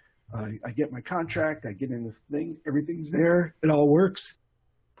 I get my contract. I get in the thing. Everything's there. It all works.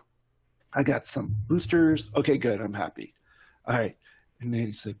 I got some boosters. Okay, good. I'm happy. All right. And then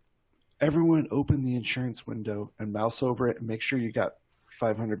he said, everyone open the insurance window and mouse over it and make sure you got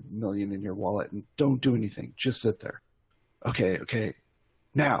 500 million in your wallet and don't do anything. Just sit there. Okay.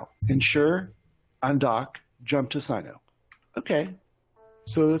 Now, insure, undock, jump to Sino. Okay.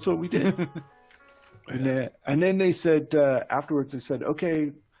 So that's what we did. And then they said, afterwards, they said,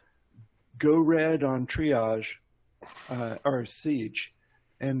 okay, go red on triage or siege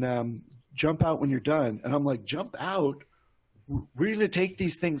and jump out when you're done. And I'm like, jump out? We're going to take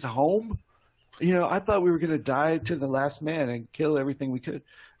these things home? I thought we were going to dive to the last man and kill everything we could.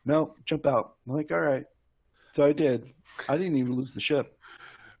 No, jump out. I'm like, all right. So I did. I didn't even lose the ship.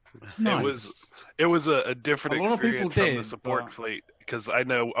 Nice. It was a different A lot of people experience from the did, support but- fleet, because I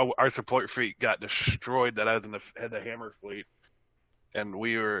know our support fleet got destroyed that I was in the Hammer fleet, and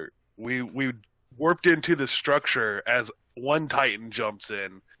we warped into the structure as one Titan jumps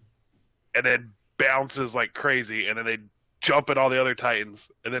in, and then bounces like crazy, and then they jump at all the other Titans,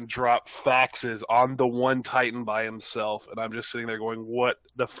 and then drop faxes on the one Titan by himself, and I'm just sitting there going, what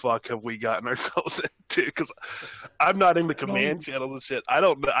the fuck have we gotten ourselves into? Because I'm not in the command channels and shit. I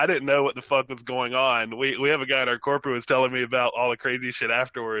didn't know what the fuck was going on. We have a guy in our corporate who was telling me about all the crazy shit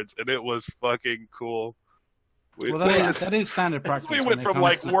afterwards, and it was fucking cool. Well, that is standard practice. We went from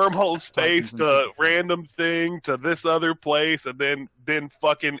like wormhole space to random thing to this other place, and then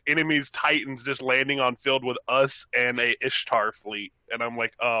fucking enemies Titans just landing on field with us and a Ishtar fleet, and I'm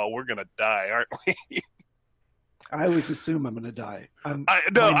like, oh, we're gonna die, aren't we? I always assume I'm going to die.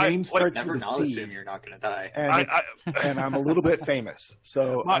 My name starts never with a not C, assume you're not going to die. and I'm a little bit famous.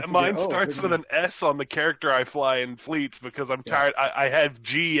 So mine starts with an S on the character I fly in fleets because I'm tired. I have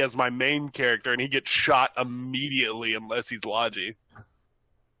G as my main character, and he gets shot immediately unless he's Logi.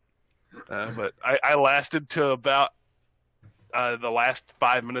 But I lasted to about the last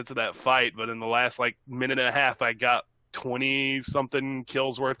 5 minutes of that fight, but in the last like minute and a half, I got 20-something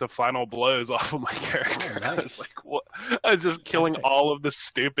kills worth of final blows off of my character. Oh, nice. I was like, what? I was just killing all of the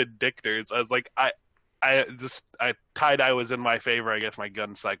stupid dictors. I was like, tie-dye was in my favor. I guess my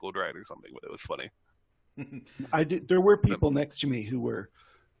gun cycled right or something, but it was funny. There were people next to me who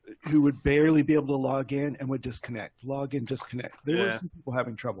would barely be able to log in and would disconnect. Log in, disconnect. There were some people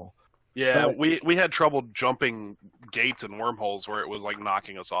having trouble. Yeah, we had trouble jumping gates and wormholes where it was like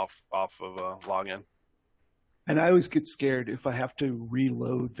knocking us off of login. And I always get scared if I have to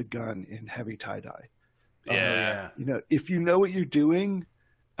reload the gun in heavy tie-dye. Yeah. If you know what you're doing,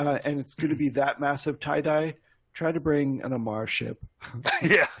 and it's going to be that massive tie-dye, try to bring an Amarr ship.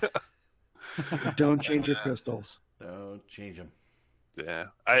 Yeah. Don't change your crystals. Don't change them. Yeah.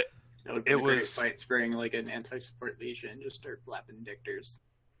 That would be a great fight, spraying like an anti-support legion and just start blapping dictors.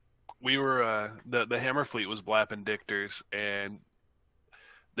 We were the Hammer fleet was blapping dictors, and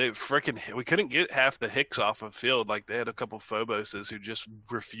we couldn't get half the Hicks off of field. Like, they had a couple Phoboses who just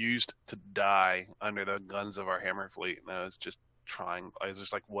refused to die under the guns of our Hammer fleet, and I was just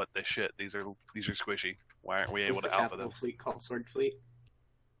like, what the shit? These are squishy. Why aren't we able to alpha them? Was the fleet called Sword Fleet?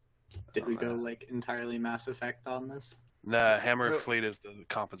 Did we go like entirely Mass Effect on this? Nah, Hammer fleet is the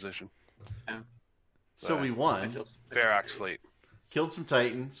composition. Yeah. So we won. Ferox fleet. Killed some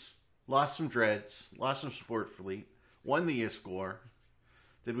Titans, lost some Dreads, lost some support fleet, won the ISCOR.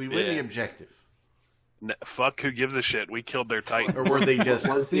 Did we win the objective? Fuck, who gives a shit? We killed their Titans. Or were they just...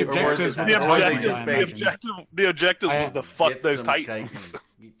 The objective was to fuck those Titans. Titans.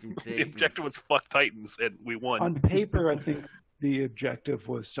 The objective was fuck Titans, and we won. On paper, I think the objective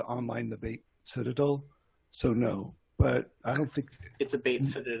was to online the bait Citadel, so no. But I don't think... It's a bait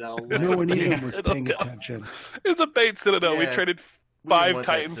Citadel. No one even was paying attention. It's a bait Citadel. Yeah, we traded 5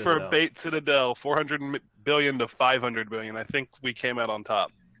 Titans for a bait Citadel, 400 billion to 500 billion. I think we came out on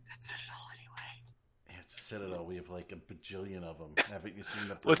top. That's Citadel anyway. Yeah, it's a Citadel. We have like a bajillion of them. Haven't you seen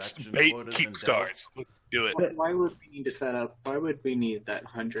the Let's production bait quotas keep in stars. Let's do it. Why would we need to set up? Why would we need that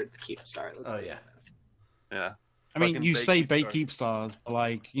 100th keep star? Oh yeah. Yeah. I mean, Fucking you say bait stars. keep stars, but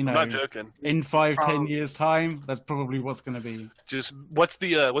like, I'm not joking. in 5-10 years time, that's probably what's going to be. Just what's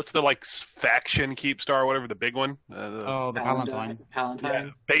the like faction keep star, whatever the big one? The Palatine. Palatine. Yeah,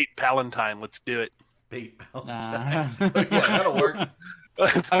 bait Palatine. Let's do it. Bait Nah. yeah, that'll work.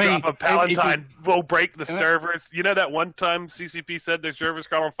 Let's drop a Palatine. We'll break the servers. You know that one time CCP said their servers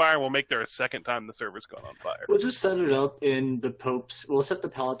caught on fire? We'll make there a second time the servers caught on fire. We'll just set it up in the Pope's. We'll set the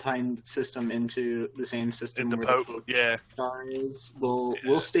Palatine system into the same system In the where Pope, the Pope yeah. star is.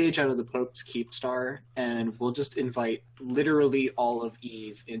 We'll stage out of the Pope's keep star, and we'll just invite literally all of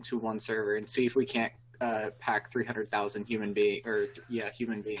Eve into one server and see if we can't pack 300,000 human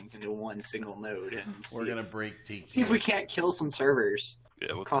beings into one single node. And We're gonna break TT. see if we can't kill some servers.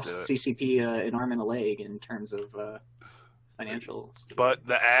 Yeah, let's Cost do it. CCP an arm and a leg in terms of financial. But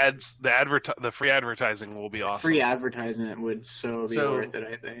the free advertising will be awesome. Free advertisement would be worth it,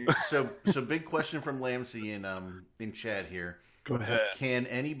 I think. So big question from Lamsey in chat here. Go ahead. Can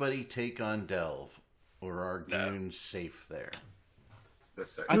anybody take on Delve, or are goons safe there?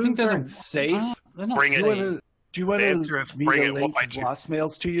 I think Goons aren't safe. They're not Bring it. safe. Do you want The answer is to read bring a it, we'll link fight of you. Lost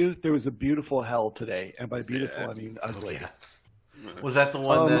Mails to you? There was a beautiful hell today, and by beautiful I mean ugly. Was that the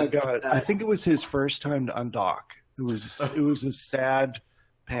one Oh my that... god! I think it was his first time to undock. It was a sad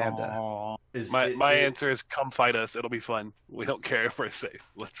panda. Aw. My answer is come fight us. It'll be fun. We don't care if we're safe.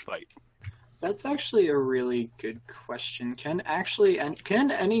 Let's fight. That's actually a really good question. Can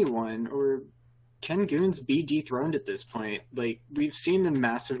anyone or can goons be dethroned at this point? Like, we've seen the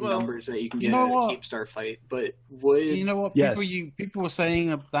massive numbers that you can get you know at a what? keep star fight, but would You know what? Yes. People were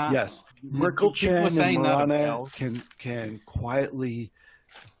saying of that. Yes, People Merkel were Chen and saying that Marana about- can quietly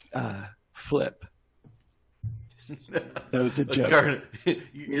flip. That was a joke.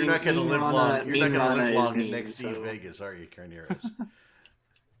 You're not going to live Mean long. Rana- You're not going to Mean live Rana long is at mean, next Steve so- Vegas, are you, Carneros?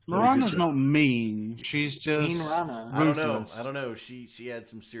 Mirana's not mean. She's just Mean Rana. ruthless. I don't know. She had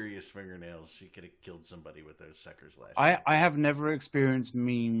some serious fingernails. She could have killed somebody with those suckers last I year. I have never experienced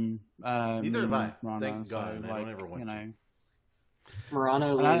mean. Neither have I. Rana, Thank so, God. I like, don't ever want you know.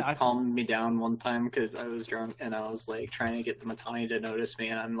 Marana And like I- calmed me down one time because I was drunk and I was like trying to get the Matani to notice me,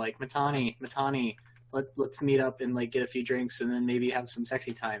 and I'm like, Matani, let's meet up and like get a few drinks and then maybe have some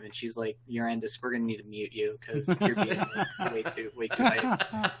sexy time. And she's like, Urandus, we're gonna need to mute you because you're being like, way too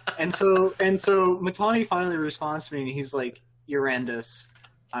hype. And so Matani finally responds to me and he's like, Urandus,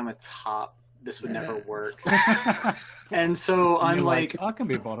 I'm a top. This would never work. And so I'm You're like, I can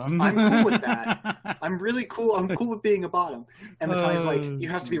be bottom. I'm cool with that. I'm really cool. I'm cool with being a bottom. And Matani's like, you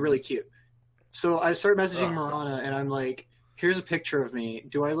have to be really cute. So I start messaging Marana, and I'm like, here's a picture of me.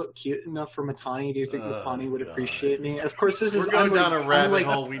 Do I look cute enough for Matani? Do you think Matani would appreciate me? Of course, this is. We're going down like, a rabbit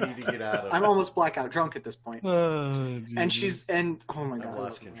hole we need to get out of. I'm almost blackout drunk at this point. Oh Oh my god, I've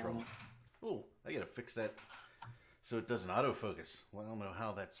lost control. Oh, I gotta fix that so it doesn't autofocus. Well, I don't know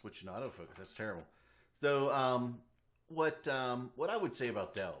how that's switching to autofocus. That's terrible. So, what I would say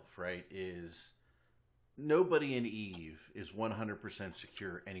about Delve, right, is nobody in Eve is 100%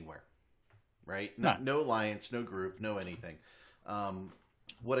 secure anywhere, right? No alliance, no group, no anything.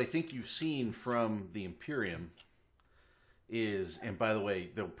 What I think you've seen from the Imperium is, and by the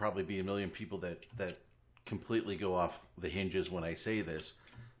way, there'll probably be a million people that completely go off the hinges when I say this,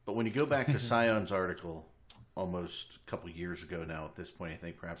 but when you go back to Scion's article almost a couple years ago now at this point, I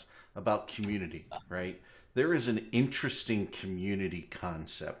think perhaps, about community, right? There is an interesting community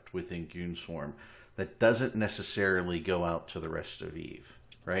concept within Goonswarm that doesn't necessarily go out to the rest of Eve,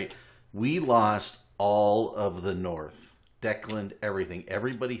 right? We lost all of the North, Declan, everything.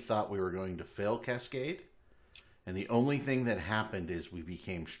 Everybody thought we were going to fail Cascade, and the only thing that happened is we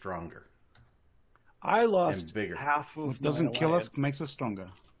became stronger. I lost bigger. half of What doesn't my kill us alliance, makes us stronger.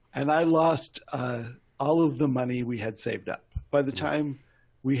 and I lost all of the money we had saved up. By the time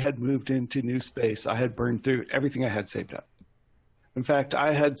we had moved into new space, I had burned through everything I had saved up. In fact,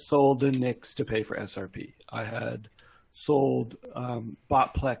 I had sold a Nyx to pay for SRP. I had sold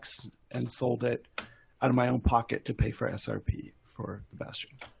bought Plex and sold it out of my own pocket to pay for SRP for the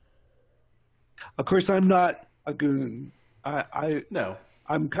Bastion. Of course, I'm not a goon. No.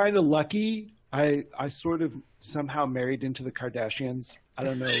 I'm kind of lucky. I sort of somehow married into the Kardashians. I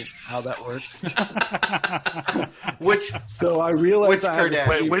don't know how that works. So I realized which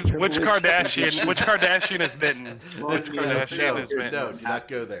Kardashian is bitten? Which Kardashian is bitten? No, do not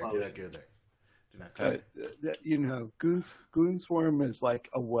go there. Do not go there. Do not go there. You know, Goonswarm is like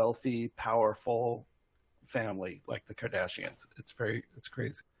a wealthy, powerful family, like the Kardashians. It's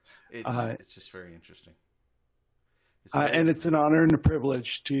crazy. It's just very interesting. And it's an honor and a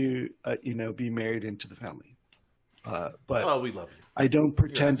privilege to, be married into the family. But we love you. I don't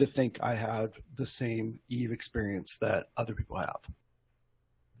pretend to think I have the same Eve experience that other people have.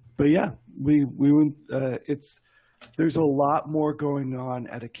 But yeah, we went. There's a lot more going on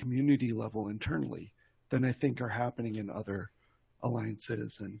at a community level internally than I think are happening in other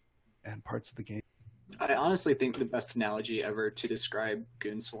alliances and parts of the game. I honestly think the best analogy ever to describe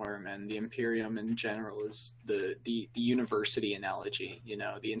Goonswarm and the Imperium in general is the university analogy. You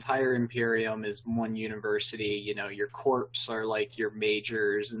know, the entire Imperium is one university. You know, your corps are like your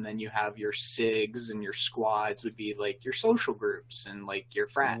majors, and then you have your SIGs, and your squads would be like your social groups and like your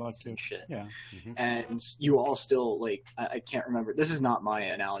frats and shit. Yeah. Mm-hmm. And you all still like, I can't remember. This is not my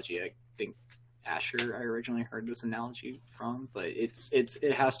analogy. I think Asher I originally heard this analogy from, but it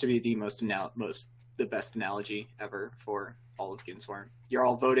has to be the best analogy ever for all of Goonswarm. You're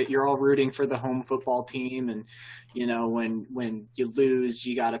all rooting for the home football team, and you know when you lose,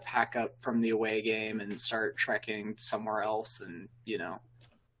 you got to pack up from the away game and start trekking somewhere else, and you know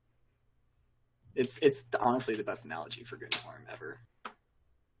it's honestly the best analogy for Goonswarm ever.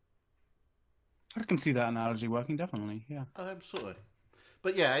 I can see that analogy working, definitely. Yeah. Oh, absolutely.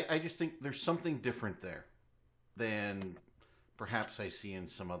 But yeah, I just think there's something different there than perhaps I see in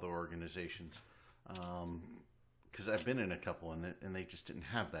some other organizations. Because I've been in a couple and they just didn't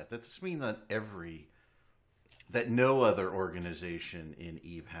have that. That doesn't mean that no other organization in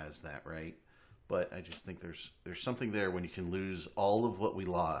Eve has that, right? But I just think there's something there when you can lose all of what we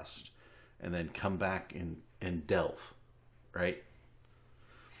lost and then come back and delve, right?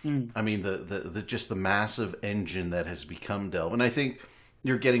 I mean the just the massive engine that has become Delve, and I think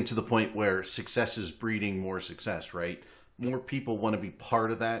you're getting to the point where success is breeding more success, right? More people want to be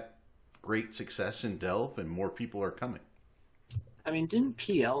part of that great success in Delve, and more people are coming. I mean, didn't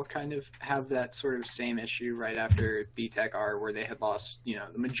PL kind of have that sort of same issue right after BTEC-R, where they had lost, the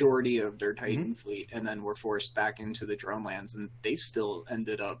majority of their Titan fleet, and then were forced back into the drone lands, and they still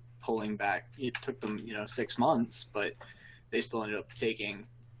ended up pulling back. It took them, 6 months, but they still ended up taking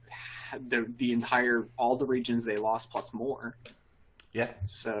all the regions they lost plus more. Yeah.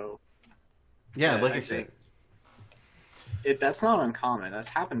 So. Yeah, like I said, that's not uncommon. That's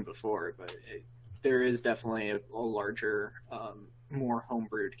happened before, but there is definitely a larger, more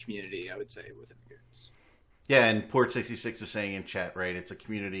homebrewed community, I would say, within the Goons. Yeah, and Port 66 is saying in chat, right? It's a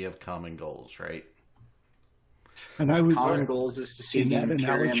community of common goals, right? And I would common goals is to see the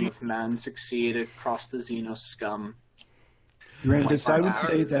Imperium of Man succeed across the Xenos scum. Randus, I would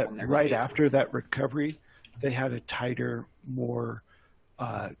say that right after that recovery, they had a tighter, more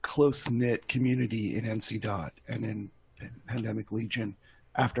close-knit community in NC Dot and in Pandemic Legion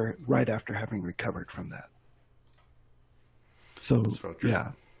right after having recovered from that. So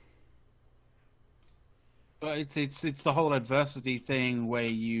yeah. But it's the whole adversity thing where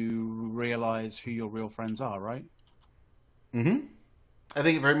you realize who your real friends are, right? Mm-hmm. I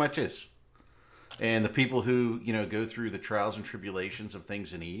think it very much is. And the people who, go through the trials and tribulations of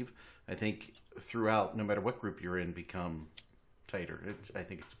things in EVE, I think throughout, no matter what group you're in, become tighter. I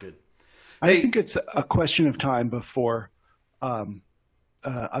think it's good. I think it's a question of time before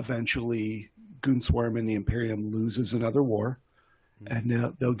eventually Goonswarm and the Imperium loses another war,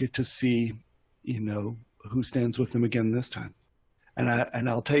 and they'll get to see, who stands with them again this time. And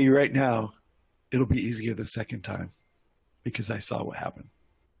I'll tell you right now, it'll be easier the second time, because I saw what happened.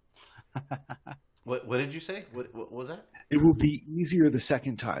 What did you say? What was that? It will be easier the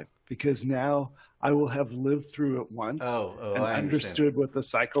second time, because now I will have lived through it once and understood what the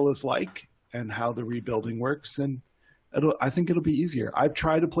cycle is like and how the rebuilding works, and I think it'll be easier. I've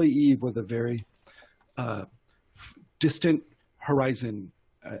tried to play EVE with a very distant horizon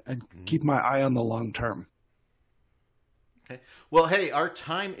and keep my eye on the long term. Okay. Well, hey, our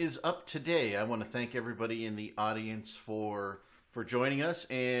time is up today. I want to thank everybody in the audience for joining us,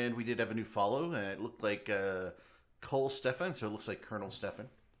 and we did have a new follow, and it looked like Cole Stefan, so it looks like Colonel Stefan,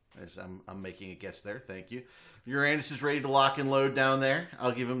 as I'm making a guess there. Thank you. Uranus is ready to lock and load down there.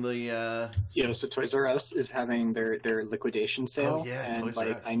 I'll give him the. So Toys R Us is having their liquidation sale, and Toys R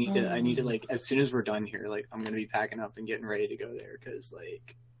Us. I need to as soon as we're done here, I'm gonna be packing up and getting ready to go there, because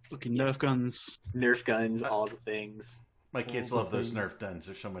looking Nerf guns, all the things. My kids love those Nerf guns.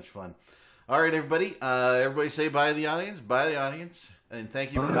 They're so much fun. All right, everybody. Everybody say bye to the audience. Bye to the audience, and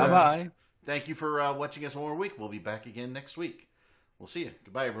thank you for bye. Thank you for watching us one more week. We'll be back again next week. We'll see you.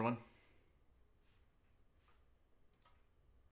 Goodbye, everyone.